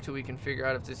cargo till we can figure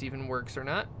out if this even works or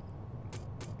not.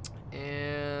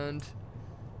 And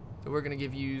so we're gonna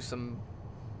give you some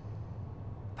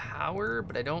power,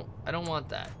 but I don't want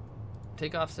that.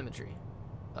 Take off symmetry.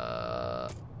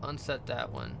 Unset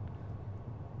that one.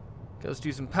 Let's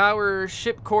do some power,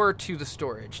 ship core to the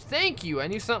storage. Thank you, I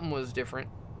knew something was different.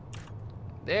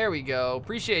 There we go,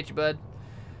 appreciate you, bud.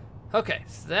 Okay,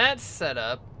 so that's set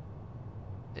up.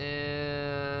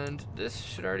 And this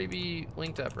should already be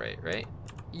linked up, right?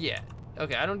 Yeah,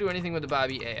 okay, I don't do anything with the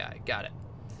Bobby AI, got it.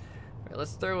 All right,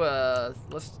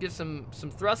 let's get some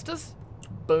thrusters.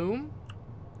 Boom.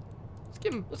 Let's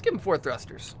give him 4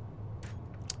 thrusters.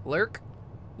 Lurk.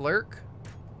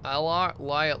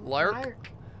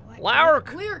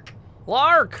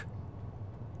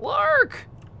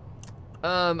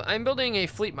 I'm building a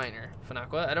fleet miner,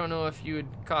 Fanakwa. I don't know if you had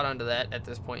caught on to that at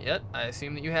this point yet. I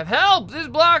assume that you have. Help! This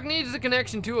block needs a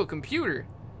connection to a computer.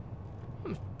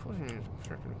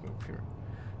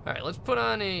 Alright, let's put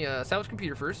on a salvage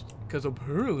computer first, because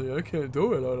apparently I can't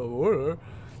do it out of order.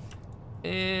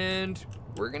 And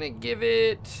we're gonna give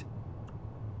it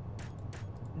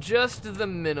just the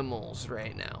minimals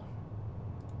right now.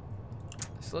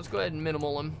 So let's go ahead and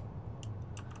minimal them.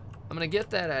 I'm gonna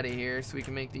get that out of here so we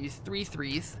can make these 3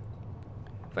 threes.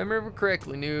 If I remember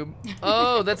correctly, noob.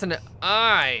 Oh, that's an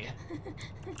I.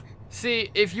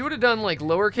 See, if you would have done like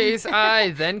lowercase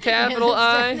I, then capital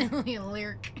I. Definitely a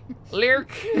lyric.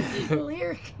 Lyric.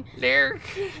 Lyric.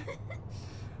 Lyric.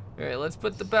 Alright, let's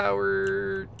put the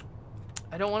power...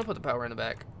 I don't want to put the power in the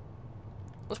back.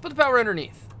 Let's put the power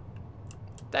underneath.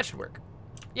 That should work.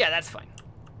 Yeah, that's fine.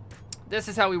 This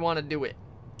is how we want to do it.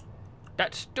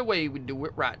 That's the way we do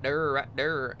it right there, right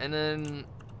there. And then,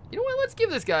 you know what? Let's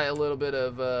give this guy a little bit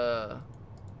of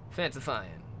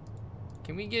fancifying.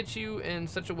 Can we get you in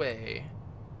such a way?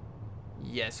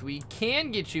 Yes, we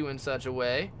can get you in such a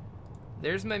way.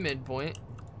 There's my midpoint.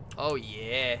 Oh,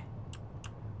 yeah.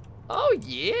 Oh,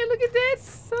 yeah, look at that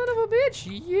son of a bitch.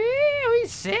 Yeah,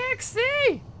 he's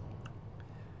sexy.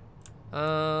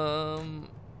 Now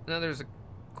there's a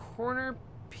corner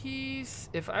piece.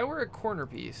 If I were a corner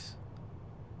piece,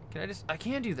 can I just, I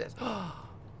can do this.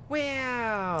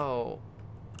 Wow.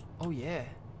 Oh, yeah.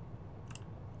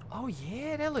 Oh,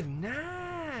 yeah, that look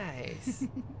nice.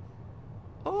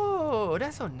 Oh,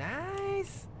 that's so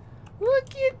nice.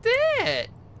 Look at that.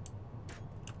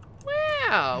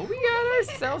 Wow, we got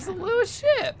ourselves a little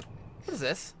ship. What is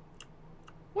this?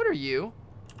 What are you?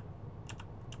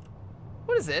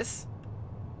 What is this?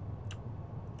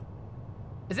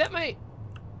 Is that my...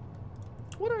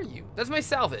 What are you? That's my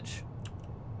salvage.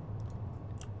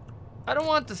 I don't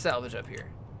want the salvage up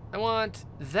here. I want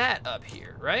that up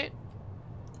here, right?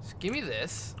 So give me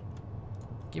this.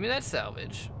 Give me that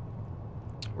salvage.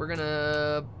 We're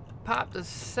gonna pop the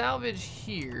salvage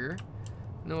here.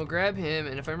 And then we'll grab him,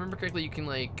 and if I remember correctly, you can,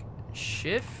 like,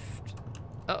 shift.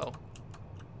 Uh-oh.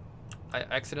 I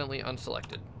accidentally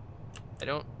unselected. I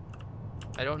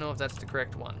don't know if that's the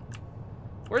correct one.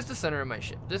 Where's the center of my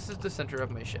ship? This is the center of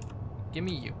my ship. Give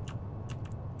me you.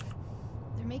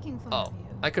 They're making fun of you.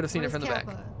 I could have seen it from the back.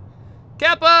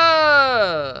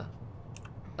 Kappa?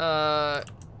 Kappa!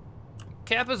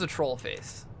 Kappa's a troll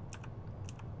face.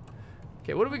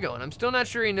 Okay, what are we going? I'm still not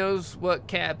sure he knows what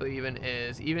Kappa even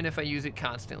is, even if I use it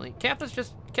constantly. Kappa's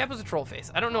a troll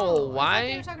face. I don't know why. I thought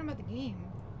they were talking about the game.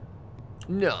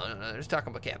 No, they're just talking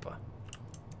about Kappa.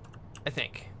 I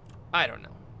think. I don't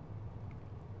know.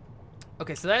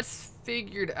 Okay, so that's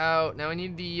figured out. Now I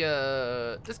need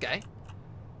the, this guy.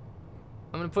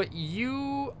 I'm gonna put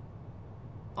you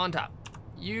on top.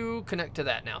 You connect to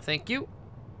that now, thank you.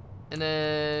 And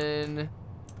then,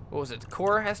 what was it? The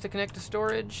core has to connect to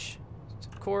storage.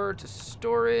 Core to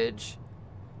storage.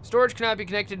 Storage cannot be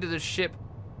connected to the ship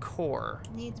core.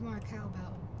 Needs more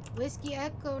cowbell. Whiskey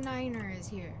Echo Niner is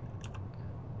here.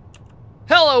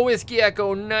 Hello, Whiskey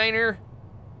Echo Niner.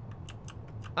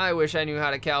 I wish I knew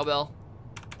how to cowbell.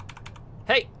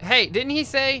 Hey, didn't he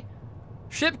say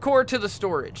ship core to the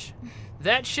storage?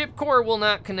 That ship core will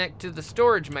not connect to the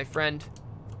storage, my friend.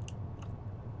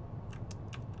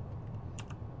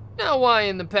 Now why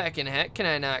in the peckin' heck can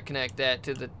I not connect that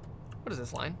to the... What is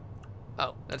this line?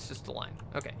 Oh, that's just a line.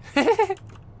 Okay.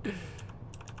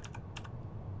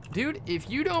 Dude, if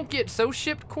you don't get so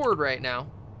shipped cord right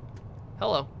now.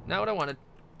 Hello, not what I wanted.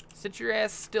 Sit your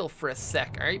ass still for a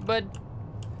sec, alright, bud?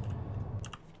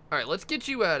 Alright, let's get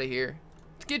you out of here.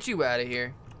 Let's get you out of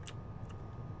here.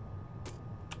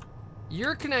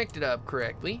 You're connected up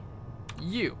correctly.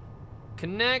 You.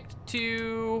 Connect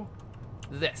to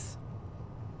this.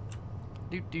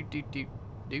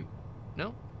 Doot.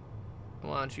 No? I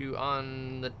want you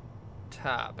on the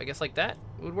top. I guess like that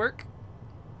would work.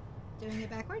 Doing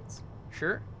it backwards?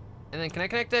 Sure. And then can I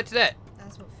connect that to that?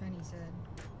 That's what Fanny said.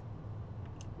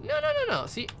 No.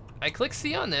 See, I click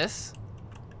C on this.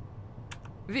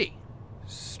 V.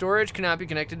 Storage cannot be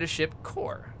connected to ship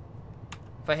core.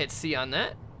 If I hit C on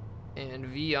that and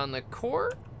V on the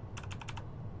core,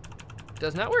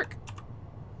 does not work.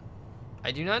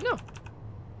 I do not know.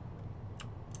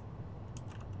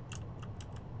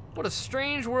 What a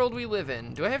strange world we live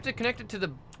in. Do I have to connect it to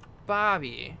the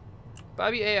Bobby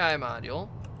AI module?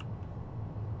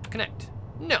 Connect.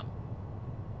 No.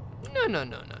 No.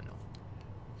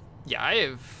 Yeah, I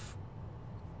have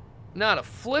not a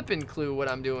flippin' clue what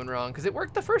I'm doing wrong, because it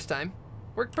worked the first time.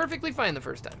 Worked perfectly fine the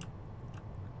first time.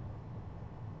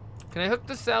 Can I hook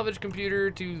the salvage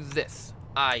computer to this?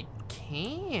 I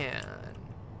can.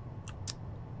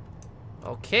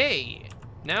 Okay.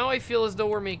 Now I feel as though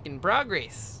we're making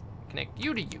progress. Connect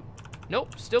you to you.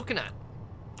 Nope, still cannot.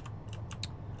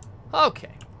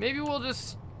 Okay, maybe we'll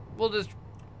just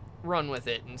run with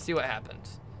it and see what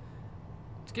happens.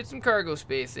 Let's get some cargo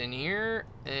space in here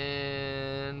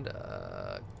and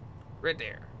right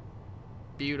there.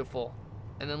 Beautiful.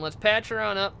 And then let's patch her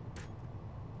on up.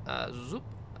 Zoop.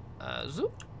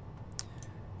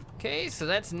 Okay, so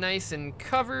that's nice and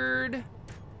covered.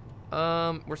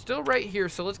 We're still right here,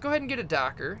 so let's go ahead and get a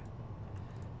docker.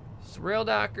 So rail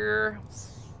docker,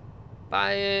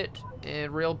 buy it,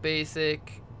 and rail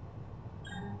basic.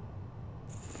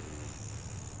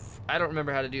 I don't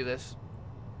remember how to do this.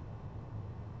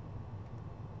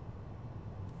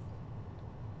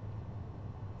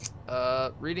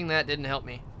 Reading that didn't help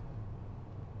me.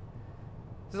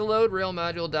 This is a load rail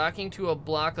module. Docking to a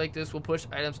block like this will push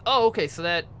items. Oh, okay, so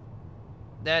that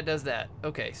does that.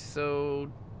 Okay,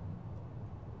 so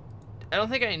I don't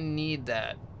think I need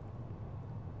that.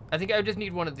 I think I would just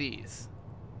need one of these.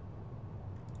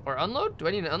 Or unload? Do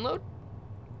I need an unload?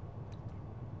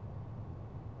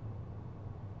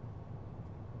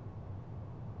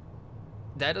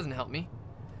 That doesn't help me.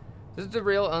 This is the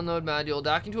rail unload module.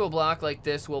 Docking to a block like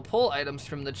this will pull items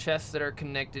from the chests that are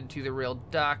connected to the rail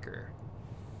docker.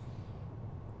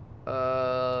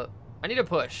 I need a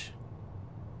push.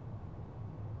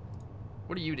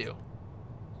 What do you do?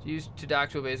 It's used to dock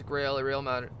to a basic rail, a rail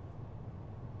module.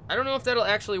 I don't know if that'll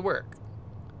actually work.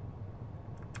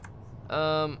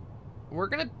 We're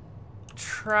gonna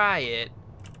try it.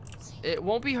 It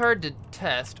won't be hard to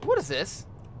test. What is this?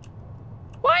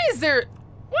 Why is there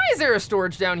a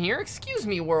storage down here? Excuse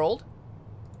me, world.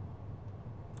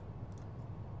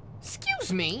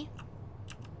 Excuse me?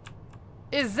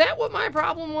 Is that what my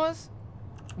problem was?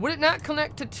 Would it not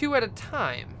connect to 2 at a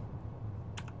time?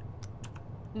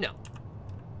 No.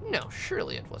 No,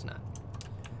 surely it was not.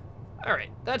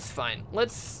 Alright, that's fine.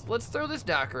 Let's throw this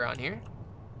docker on here.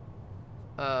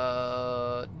 Did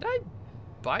I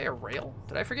buy a rail?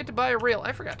 Did I forget to buy a rail?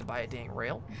 I forgot to buy a dang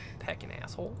rail. Pecking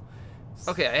asshole.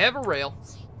 Okay, I have a rail.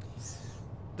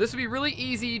 This would be really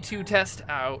easy to test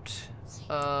out.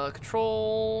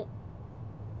 Control.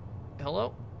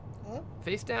 Hello? Hello?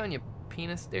 Face down, you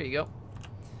penis. There you go.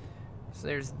 So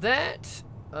there's that.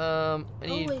 I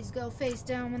need Always go face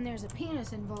down when there's a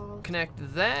penis involved.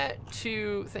 connect that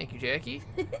to. Thank you, Jackie.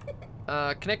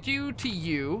 Connect you to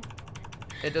you.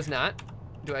 It does not.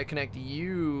 Do I connect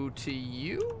you to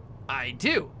you? I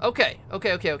do. Okay.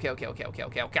 Okay.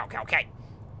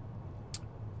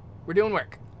 We're doing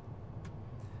work.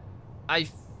 I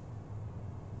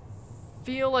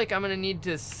feel like I'm gonna need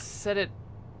to set it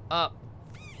up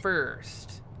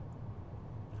first.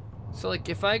 So like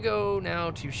if I go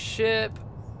now to ship,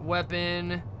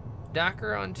 weapon,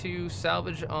 docker on 2,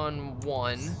 salvage on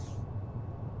 1.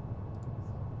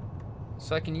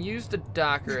 So I can use the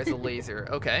docker as a laser.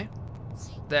 Okay.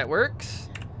 That works.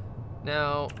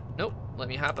 Now, nope. Let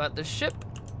me hop out the ship.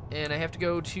 And I have to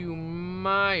go to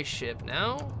my ship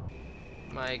now.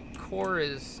 My core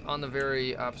is on the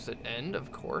very opposite end,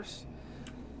 of course.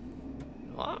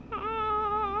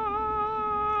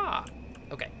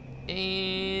 Okay.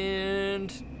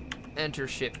 And enter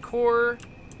ship core.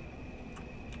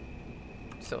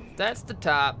 So that's the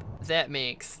top. That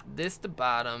makes this the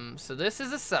bottom. So this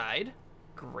is a side.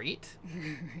 Great.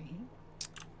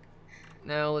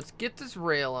 Now let's get this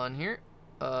rail on here.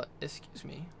 Excuse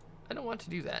me. I don't want to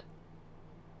do that.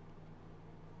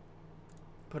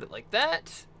 Put it like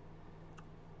that.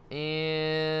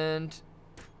 And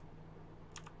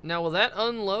now will that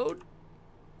unload?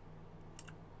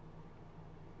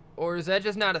 Or is that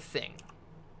just not a thing?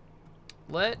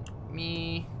 Let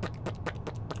me...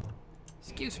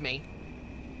 Excuse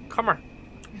me. Come on.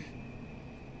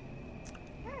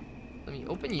 Let me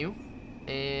open you.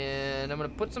 And I'm gonna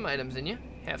put some items in you.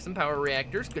 Have some power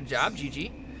reactors. Good job,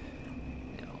 GG.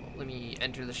 Now, let me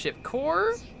enter the ship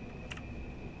core.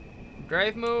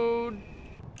 Drive mode.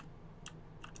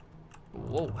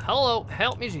 Whoa, hello.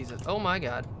 Help me, Jesus. Oh my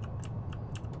God.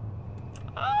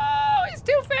 Oh, he's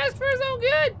too fast for his own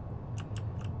good.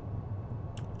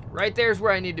 Right there's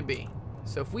where I need to be.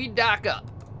 So if we dock up,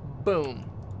 boom.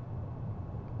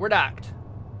 We're docked.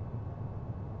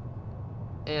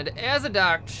 And as a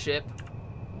docked ship,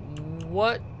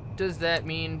 what does that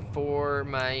mean for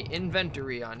my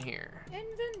inventory on here?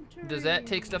 Inventory. Does that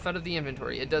take stuff out of the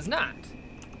inventory? It does not.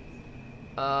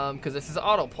 Because this is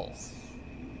auto pull.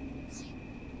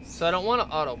 So I don't want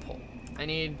to auto pull. I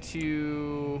need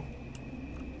to...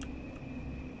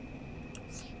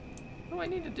 What do I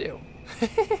need to do?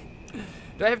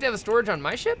 Do I have to have a storage on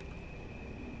my ship?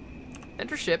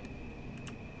 Enter ship.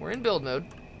 We're in build mode.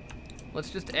 Let's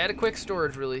just add a quick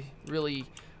storage really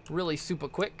super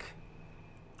quick.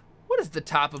 What is the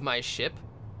top of my ship?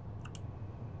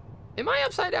 Am I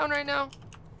upside down right now?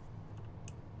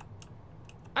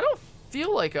 I don't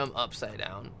feel like I'm upside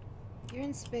down. You're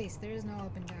in space. There is no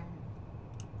up and down.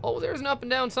 Oh, there's an up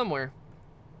and down somewhere.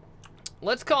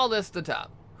 Let's call this the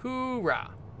top.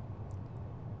 Hoorah.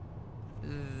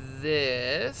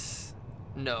 This...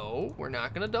 No, we're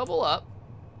not going to double up.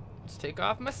 Let's take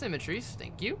off my symmetries.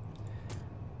 Thank you.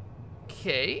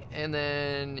 Okay, and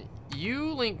then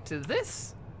you link to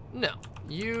this. No.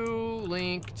 You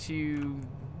link to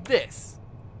this.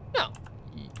 No.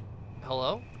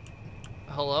 Hello?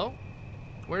 Hello?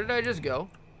 Where did I just go?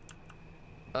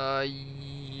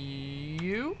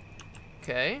 You?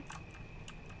 Okay.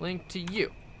 Link to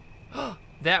you.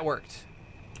 That worked.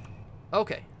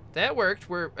 Okay, that worked.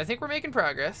 I think we're making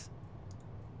progress.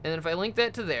 And then if I link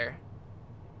that to there,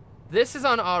 this is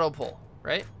on auto pull,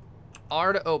 right?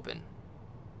 R to open.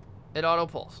 It auto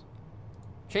pulls.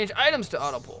 Change items to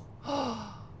auto pull.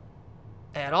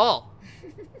 At all.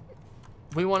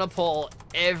 We want to pull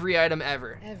every item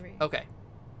ever. Every. Okay.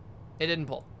 It didn't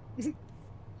pull.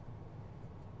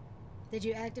 Did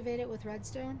you activate it with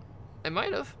redstone? I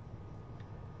might have.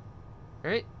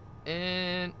 Alright.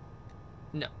 And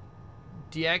no.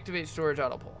 Deactivate storage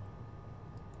auto pull.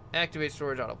 Activate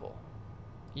storage auto pull.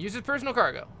 Uses personal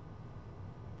cargo.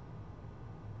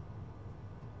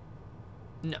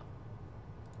 No.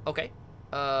 Okay.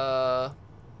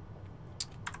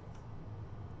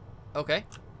 Okay.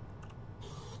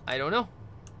 I don't know.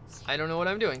 I don't know what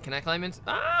I'm doing. Can I climb in?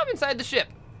 Ah, I'm inside the ship.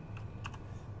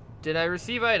 Did I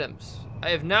receive items? I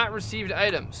have not received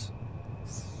items.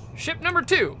 Ship number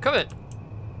 2, come in.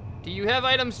 Do you have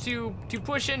items to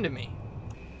push into me?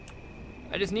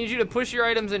 I just need you to push your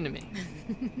items into me.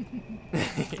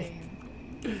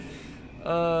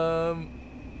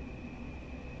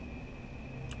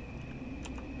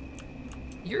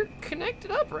 You're connected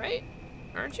up, right?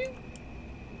 Aren't you?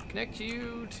 Connect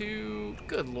you to...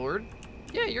 Good Lord.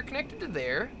 Yeah, you're connected to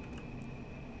there.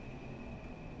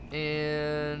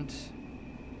 And...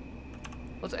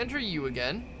 let's enter you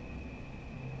again.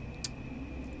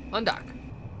 Undock.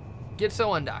 Get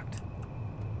so undocked.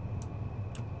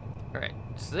 Alright,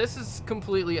 so this is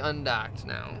completely undocked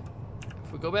now.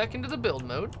 If we go back into the build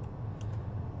mode,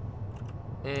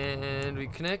 and we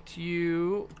connect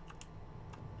you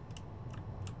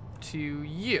to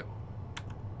you.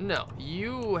 No,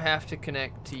 you have to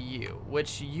connect to you,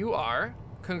 which you are.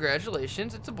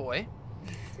 Congratulations, it's a boy.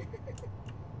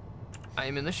 I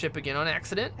am in the ship again on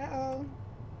accident. Uh-oh.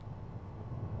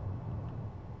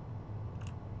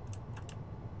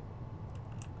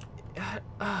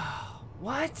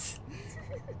 What?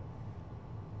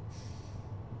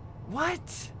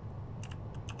 What?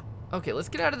 Okay, let's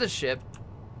get out of the ship.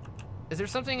 Is there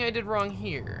something I did wrong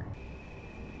here?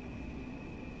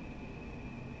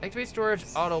 Activate storage,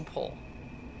 auto pull.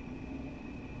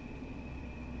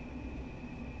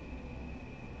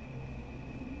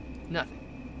 Nothing.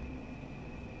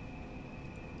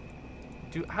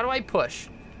 How do I push?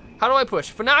 How do I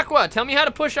push? Fanaqua, tell me how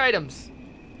to push items.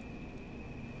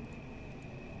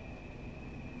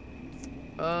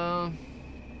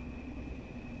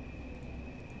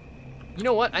 You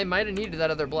know what? I might have needed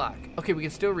that other block. Okay, we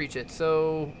can still reach it.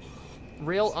 So,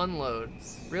 rail unload.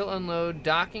 Rail unload.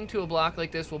 Docking to a block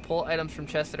like this will pull items from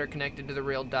chests that are connected to the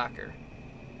rail docker.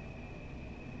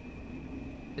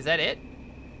 Is that it?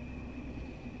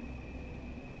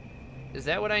 Is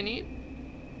that what I need?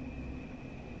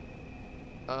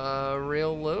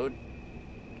 Rail load.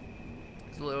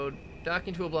 Load.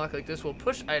 Docking to a block like this will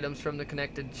push items from the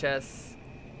connected chests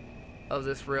of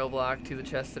this rail block to the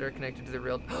chests that are connected to the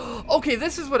rail. Okay,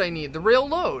 this is what I need. The rail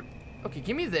load. Okay,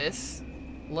 give me this.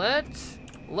 Let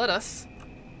us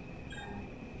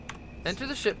enter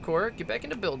the ship core, get back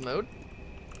into build mode,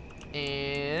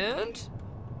 and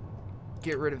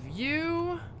get rid of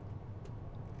you.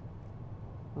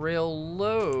 Rail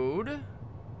load.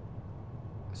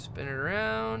 Spin it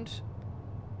around.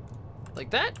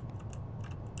 Like that.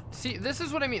 See, this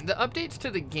is what I mean. The updates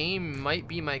to the game might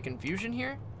be my confusion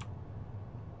here.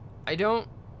 I don't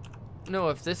know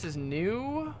if this is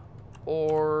new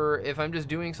or if I'm just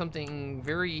doing something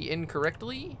very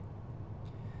incorrectly.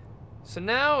 So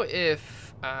now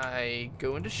if I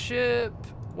go into ship,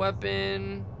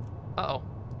 weapon, uh-oh.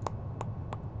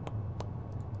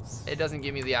 It doesn't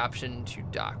give me the option to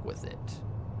dock with it.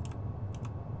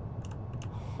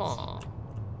 Huh.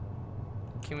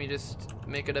 Can we just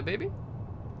make it a baby?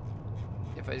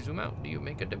 If I zoom out, do you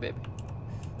make it a baby?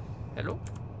 Hello?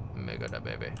 Make it a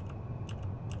baby.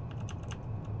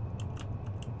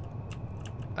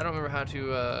 I don't remember how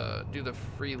to do the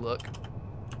free look.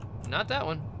 Not that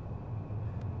one.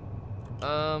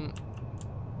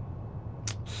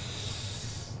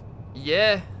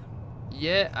 Yeah.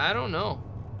 Yeah, I don't know.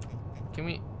 Can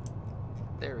we...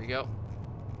 There we go.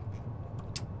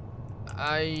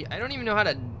 I don't even know how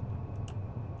to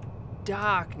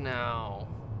dock now.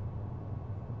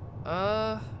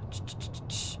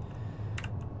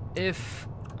 If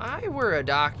I were a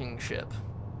docking ship.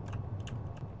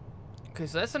 Okay,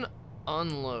 so that's an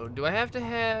unload. Do I have to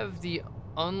have the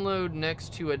unload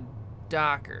next to a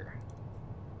docker?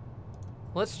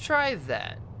 Let's try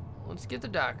that. Let's get the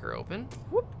docker open.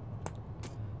 Whoop.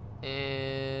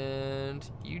 And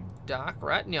you dock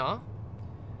right now.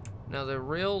 Now the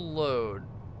rail load.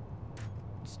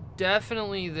 It's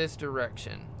definitely this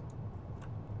direction.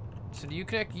 So do you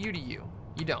connect you to you?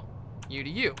 You don't. You to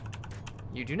you.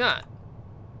 You do not.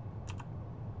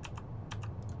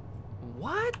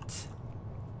 What?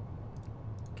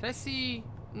 Can I see?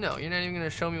 No, you're not even gonna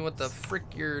show me what the frick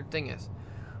your thing is.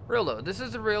 Rail load. This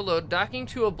is the rail load docking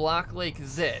to a block like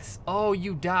this. Oh,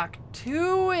 you dock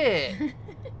to it.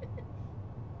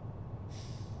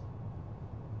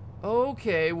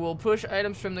 Okay, we'll push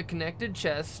items from the connected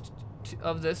chest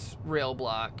of this rail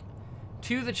block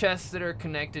to the chests that are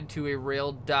connected to a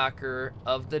rail docker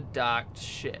of the docked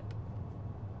ship.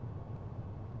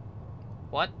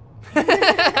 What?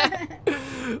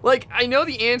 Like, I know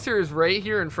the answer is right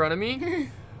here in front of me,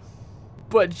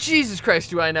 but Jesus Christ,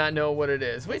 do I not know what it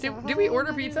is. Wait, did we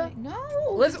order pizza? No.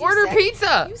 Let's order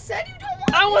pizza. You said you don't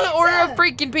want I want to pizza. order a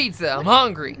freaking pizza. I'm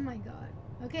hungry. Oh my god.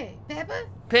 Okay, Peppa?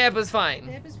 Papa's fine.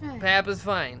 Peppa's fine. Papa's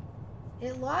fine.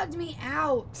 It logged me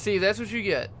out. See, that's what you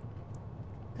get.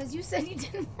 Because you said you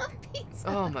didn't want pizza.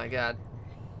 Oh my god.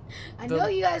 I know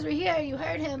you guys were here. You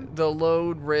heard him. The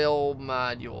load rail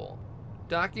module.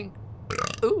 Docking.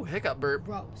 Ooh, hiccup burp.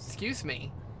 Gross. Excuse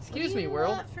me. What Excuse do me, you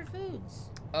world. want for foods?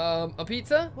 A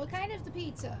pizza? What kind of the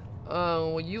pizza?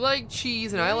 Well, you like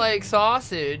cheese and I like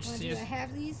sausage. Want So to you do a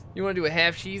half these? want to do a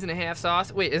half cheese and a half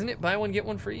sauce? Wait, isn't it buy one get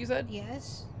one free? You said?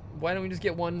 Yes. Why don't we just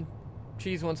get one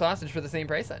cheese, one sausage for the same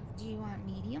price then? Do you want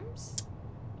mediums?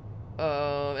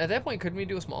 At that point, couldn't we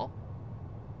do a small?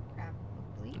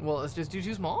 Probably. Well, let's just do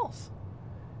two smalls.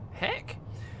 Heck.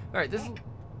 All right, this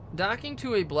docking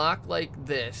to a block like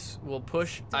this will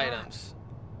push items.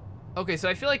 Okay, so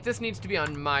I feel like this needs to be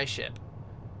on my ship.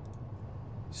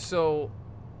 So,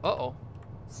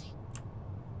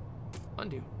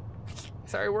 undo.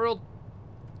 Sorry, world.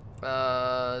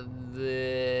 This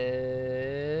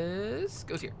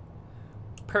goes here.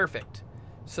 Perfect.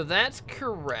 So that's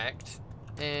correct.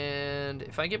 And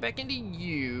if I get back into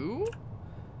you,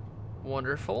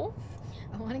 wonderful.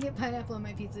 I want to get pineapple on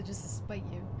my pizza just to spite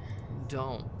you.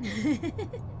 Don't.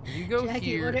 You go Jackie,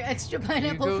 here. order extra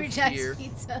pineapple for Jack's here.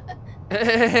 pizza.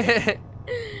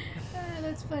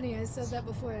 That's funny. I said that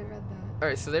before I read that. All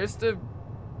right, so there's the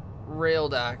rail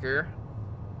docker.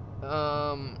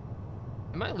 Am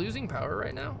I losing power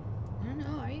right now? I don't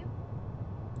know. Are you?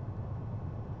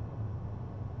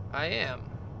 I am.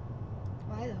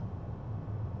 Why though?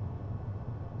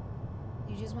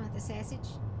 You just want the sausage?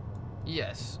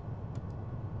 Yes.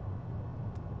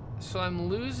 So I'm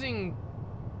losing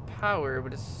power,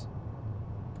 but it's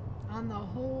On the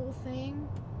whole thing?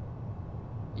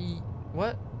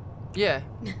 what? Yeah.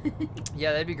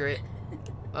 Yeah, that'd be great.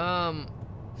 I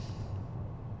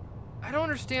don't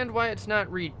understand why it's not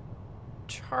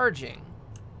recharging.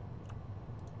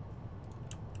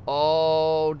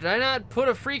 Oh, did I not put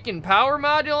a freaking power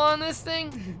module on this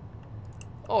thing?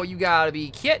 Oh, you gotta be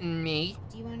kidding me.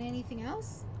 Do you want anything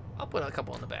else? I'll put a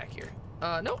couple on the back here.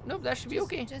 Nope, that should be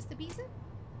okay. Just the pizza?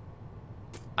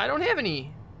 I don't have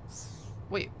any.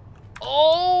 Wait.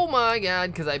 Oh my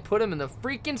god, because I put them in the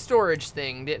freaking storage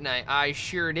thing, didn't I? I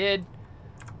sure did.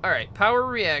 Alright, power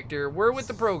reactor. We're with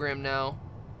the program now.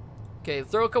 Okay,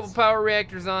 throw a couple power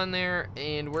reactors on there,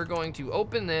 and we're going to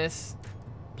open this,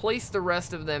 place the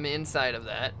rest of them inside of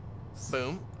that.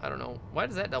 Boom. I don't know. Why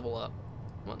does that double up?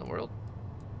 What in the world?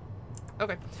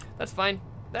 Okay, that's fine.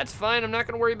 That's fine. I'm not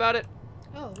going to worry about it.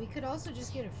 Oh, we could also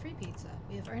just get a free pizza.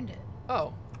 We have earned it.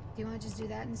 Oh. Do you want to just do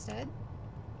that instead?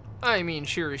 I mean,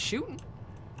 sure as shooting.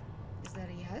 Is that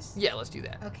a yes? Yeah, let's do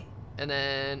that. Okay. And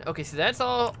then, okay, so that's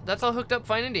all hooked up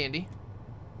fine and dandy.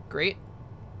 Great.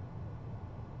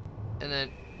 And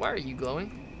then, why are you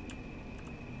glowing?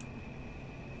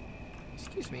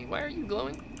 Excuse me, why are you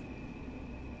glowing?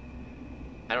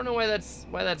 I don't know why that's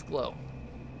glow.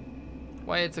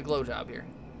 Why it's a glow job here.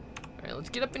 All right, let's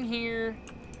get up in here.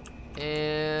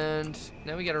 And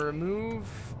now we gotta remove,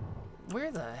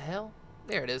 where the hell?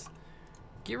 There it is.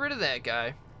 Get rid of that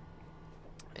guy.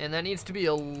 And that needs to be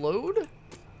a load.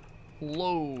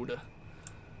 Load.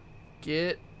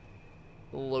 Get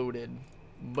loaded.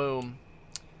 Boom.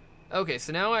 Okay,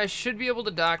 so now I should be able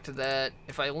to dock to that.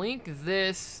 If I link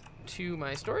this to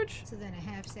my storage. So then a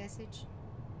half sausage?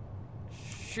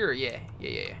 Sure, yeah.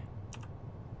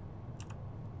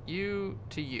 You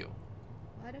to you.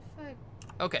 What the fuck?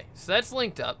 Okay, so that's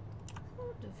linked up.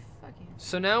 Who the fuck is?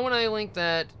 So now when I link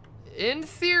that, in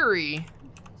theory,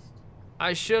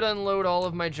 I should unload all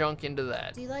of my junk into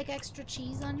that. Do you like extra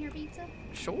cheese on your pizza?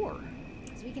 Sure.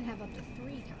 Because we can have up to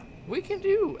 3 toppings. We can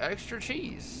do extra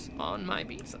cheese on my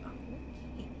pizza.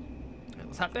 Okay. Right,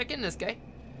 let's hop back in this guy.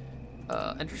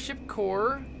 Enter ship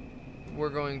core. We're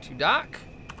going to dock.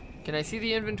 Can I see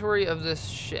the inventory of this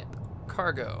ship?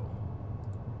 Cargo.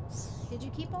 Did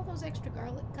you keep all those extra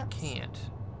garlic cups? Can't.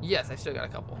 Yes, I still got a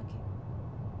couple. Okay.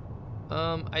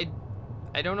 I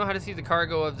don't know how to see the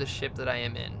cargo of the ship that I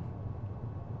am in.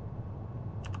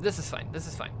 This is fine. This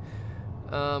is fine.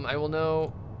 I will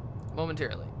know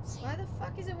momentarily. Why the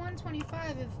fuck is it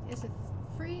 125 if it's a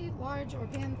free, large, or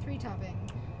pan 3 topping?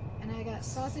 And I got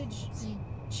sausage and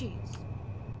cheese.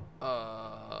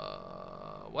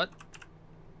 What?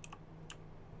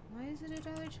 Why is it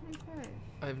 $1.25?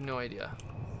 I have no idea.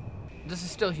 This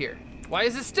is still here. Why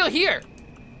is it still here?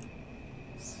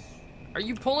 Are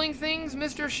you pulling things,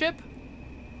 Mr. Ship?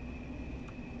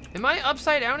 Am I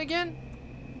upside down again?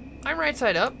 I'm right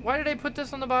side up. Why did I put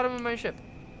this on the bottom of my ship?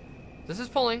 This is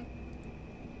pulling.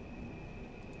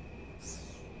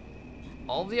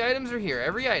 All the items are here.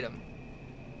 Every item.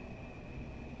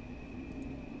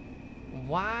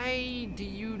 Why do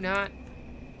you not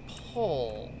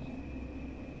pull?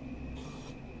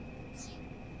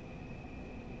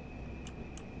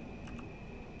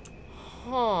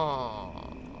 Huh.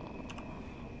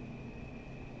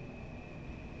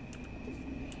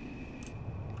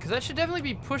 Because that should definitely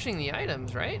be pushing the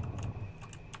items, right?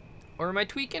 Or am I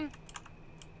tweaking?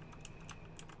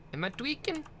 Am I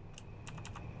tweaking?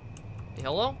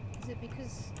 Hello? Is it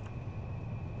because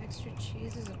extra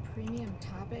cheese is a premium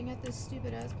topping at this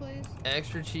stupid ass place?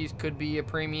 Extra cheese could be a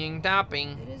premium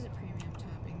topping. It is a premium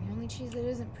topping. The only cheese that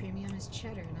isn't premium is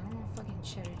cheddar, and I don't want fucking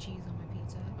cheddar cheese on my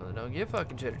pizza. Well, don't get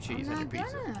fucking cheddar cheese on your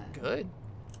pizza. Gonna. Good.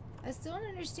 I still don't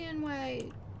understand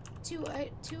why two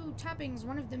toppings,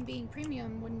 one of them being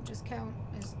premium, wouldn't just count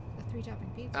as a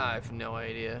 3-topping pizza. I have no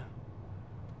idea.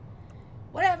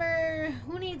 Whatever.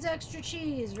 Who needs extra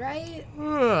cheese, right?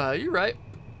 You're right.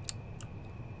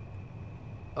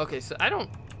 Okay, so I don't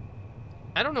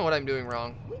know what I'm doing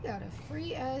wrong. We got a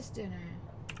free ass dinner.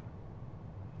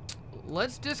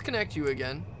 Let's disconnect you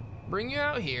again. Bring you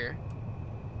out here.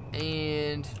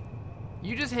 And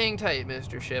you just hang tight,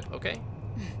 Mr. Ship, okay?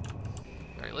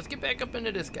 Alright, let's get back up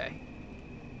into this guy.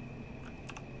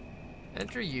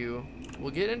 Enter you.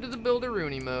 We'll get into the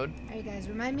Builder-Rooney mode. Alright guys,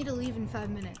 remind me to leave in 5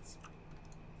 minutes.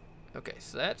 Okay,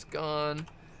 so that's gone.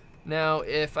 Now,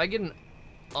 if I get an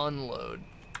unload,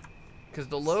 because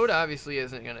the load obviously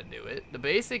isn't going to do it. The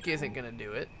basic isn't going to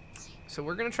do it. So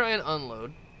we're going to try and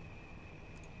unload.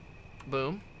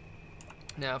 Boom.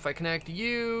 Now, if I connect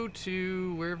you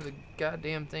to wherever the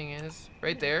goddamn thing is,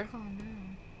 right there.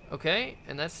 Okay,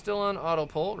 and that's still on auto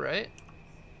pull, right?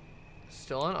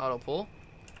 Still on auto pull.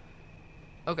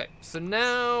 Okay, so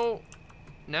now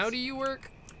do you work?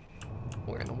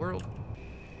 Where in the world?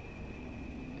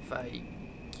 If I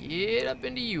get up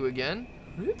into you again.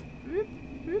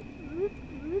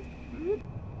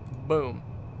 Boom.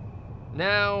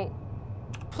 Now,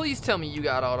 please tell me you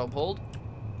got auto pulled.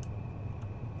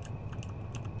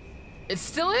 It's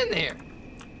still in there.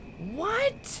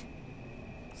 What?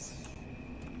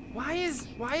 Why is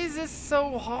this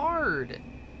so hard?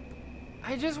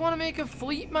 I just want to make a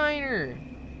fleet miner.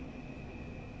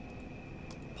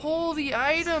 Pull the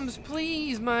items,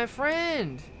 please, my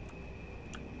friend.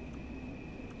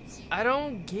 I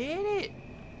don't get it.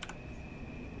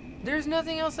 There's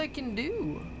nothing else I can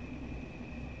do.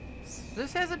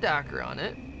 This has a docker on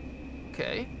it.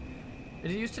 Okay. It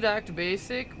is used to dock to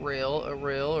basic, rail, a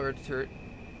rail, or a turret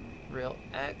rail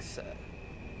access.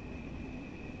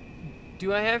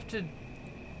 Do I have to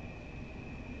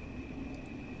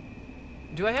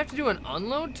do an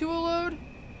unload to a load?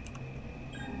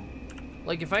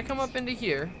 Like if I come up into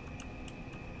here,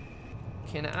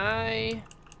 can I,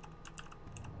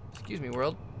 excuse me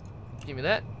world, give me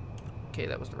that. Okay,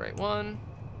 that was the right one.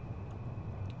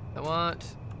 I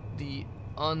want the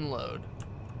unload.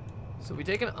 So we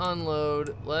take an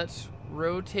unload, let's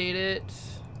rotate it.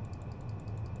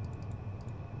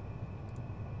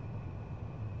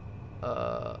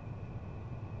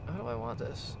 How do I want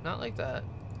this? Not like that.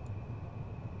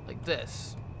 Like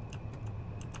this.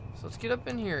 So let's get up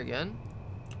in here again.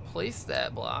 Place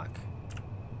that block.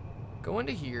 Go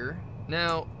into here.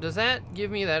 Now, does that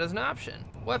give me that as an option?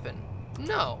 Weapon.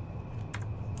 No.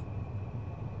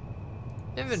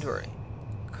 Inventory.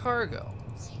 Cargo.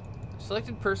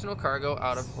 Selected personal cargo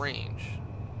out of range.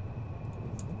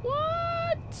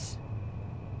 What?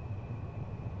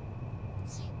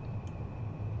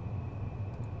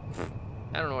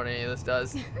 I don't know what any of this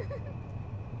does.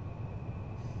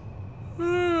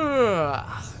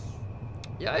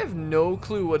 Yeah, I have no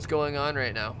clue what's going on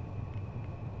right now.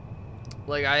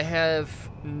 Like, I have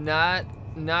not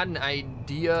an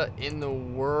idea in the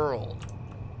world.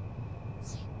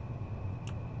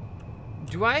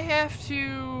 Do I have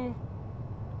to...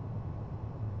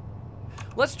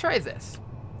 Let's try this.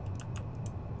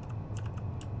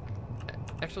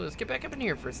 Actually, let's get back up in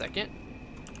here for a second.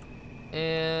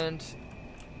 And...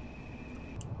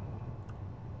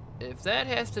 if that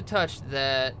has to touch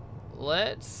that,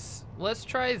 let's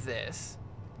try this.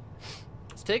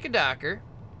 Let's take a Docker,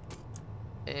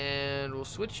 and we'll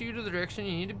switch you to the direction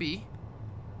you need to be.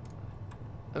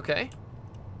 Okay.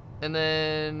 And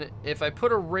then if I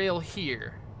put a rail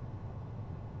here,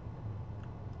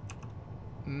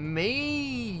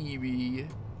 maybe,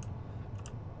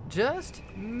 just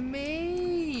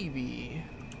maybe.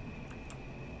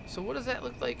 So what does that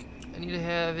look like? I need to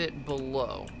have it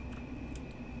below.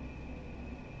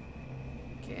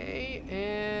 Okay,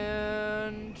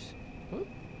 and whoop,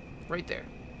 right there.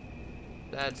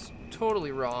 That's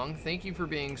totally wrong. Thank you for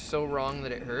being so wrong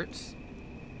that it hurts.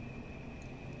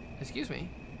 Excuse me.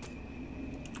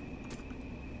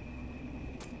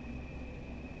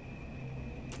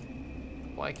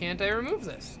 Why can't I remove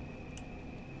this?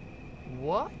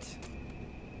 What?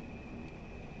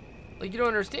 Like, you don't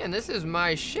understand. This is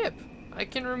my ship. I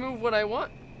can remove what I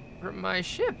want from my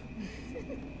ship.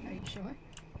 Are you sure?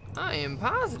 I am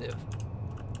positive.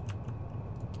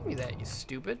 Give me that, you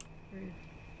stupid. Rude.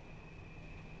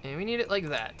 And we need it like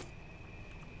that.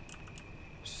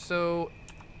 So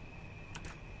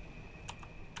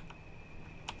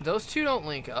those two don't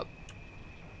link up.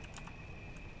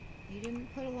 You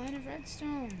didn't put a line of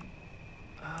redstone.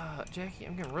 Jackie,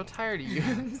 I'm getting real tired of you.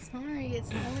 I'm sorry, it's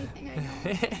the only thing I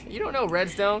know. You don't know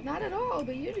redstone. Not at all,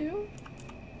 but you do.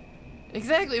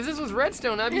 Exactly. If this was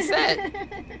redstone, I'd be set.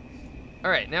 All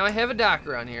right, now I have a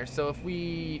Docker on here. So if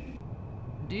we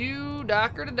do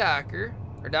Docker to Docker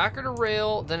or Docker to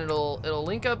rail, then it'll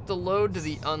link up the load to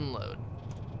the unload.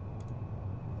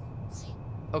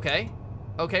 Okay.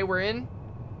 Okay, we're in.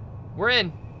 We're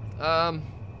in.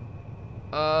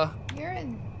 You're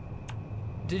in.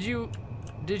 Did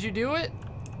you do it?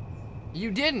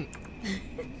 You didn't.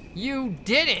 You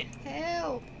didn't.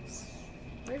 Help.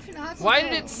 Where'd Finagle Why go?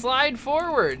 did it slide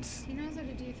forwards? He knows how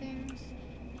to do things.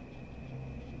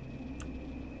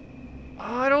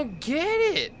 Oh, I don't get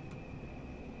it.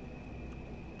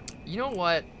 You know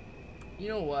what? You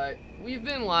know what? We've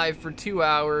been live for 2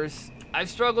 hours. I've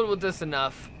struggled with this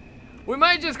enough. We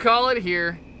might just call it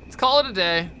here. Let's call it a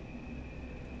day.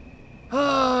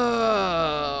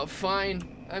 Oh, fine.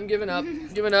 I'm giving up.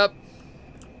 Giving up.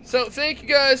 So, thank you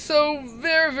guys so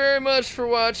very, very much for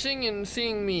watching and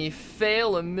seeing me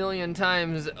fail a million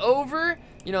times over.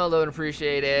 You know, I love and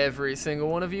appreciate every single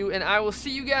one of you. And I will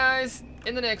see you guys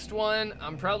in the next one.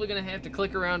 I'm probably going to have to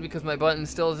click around because my button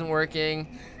still isn't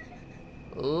working.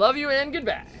 Love you and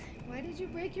goodbye. Why did you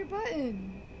break your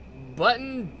button?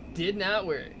 Button did not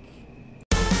work.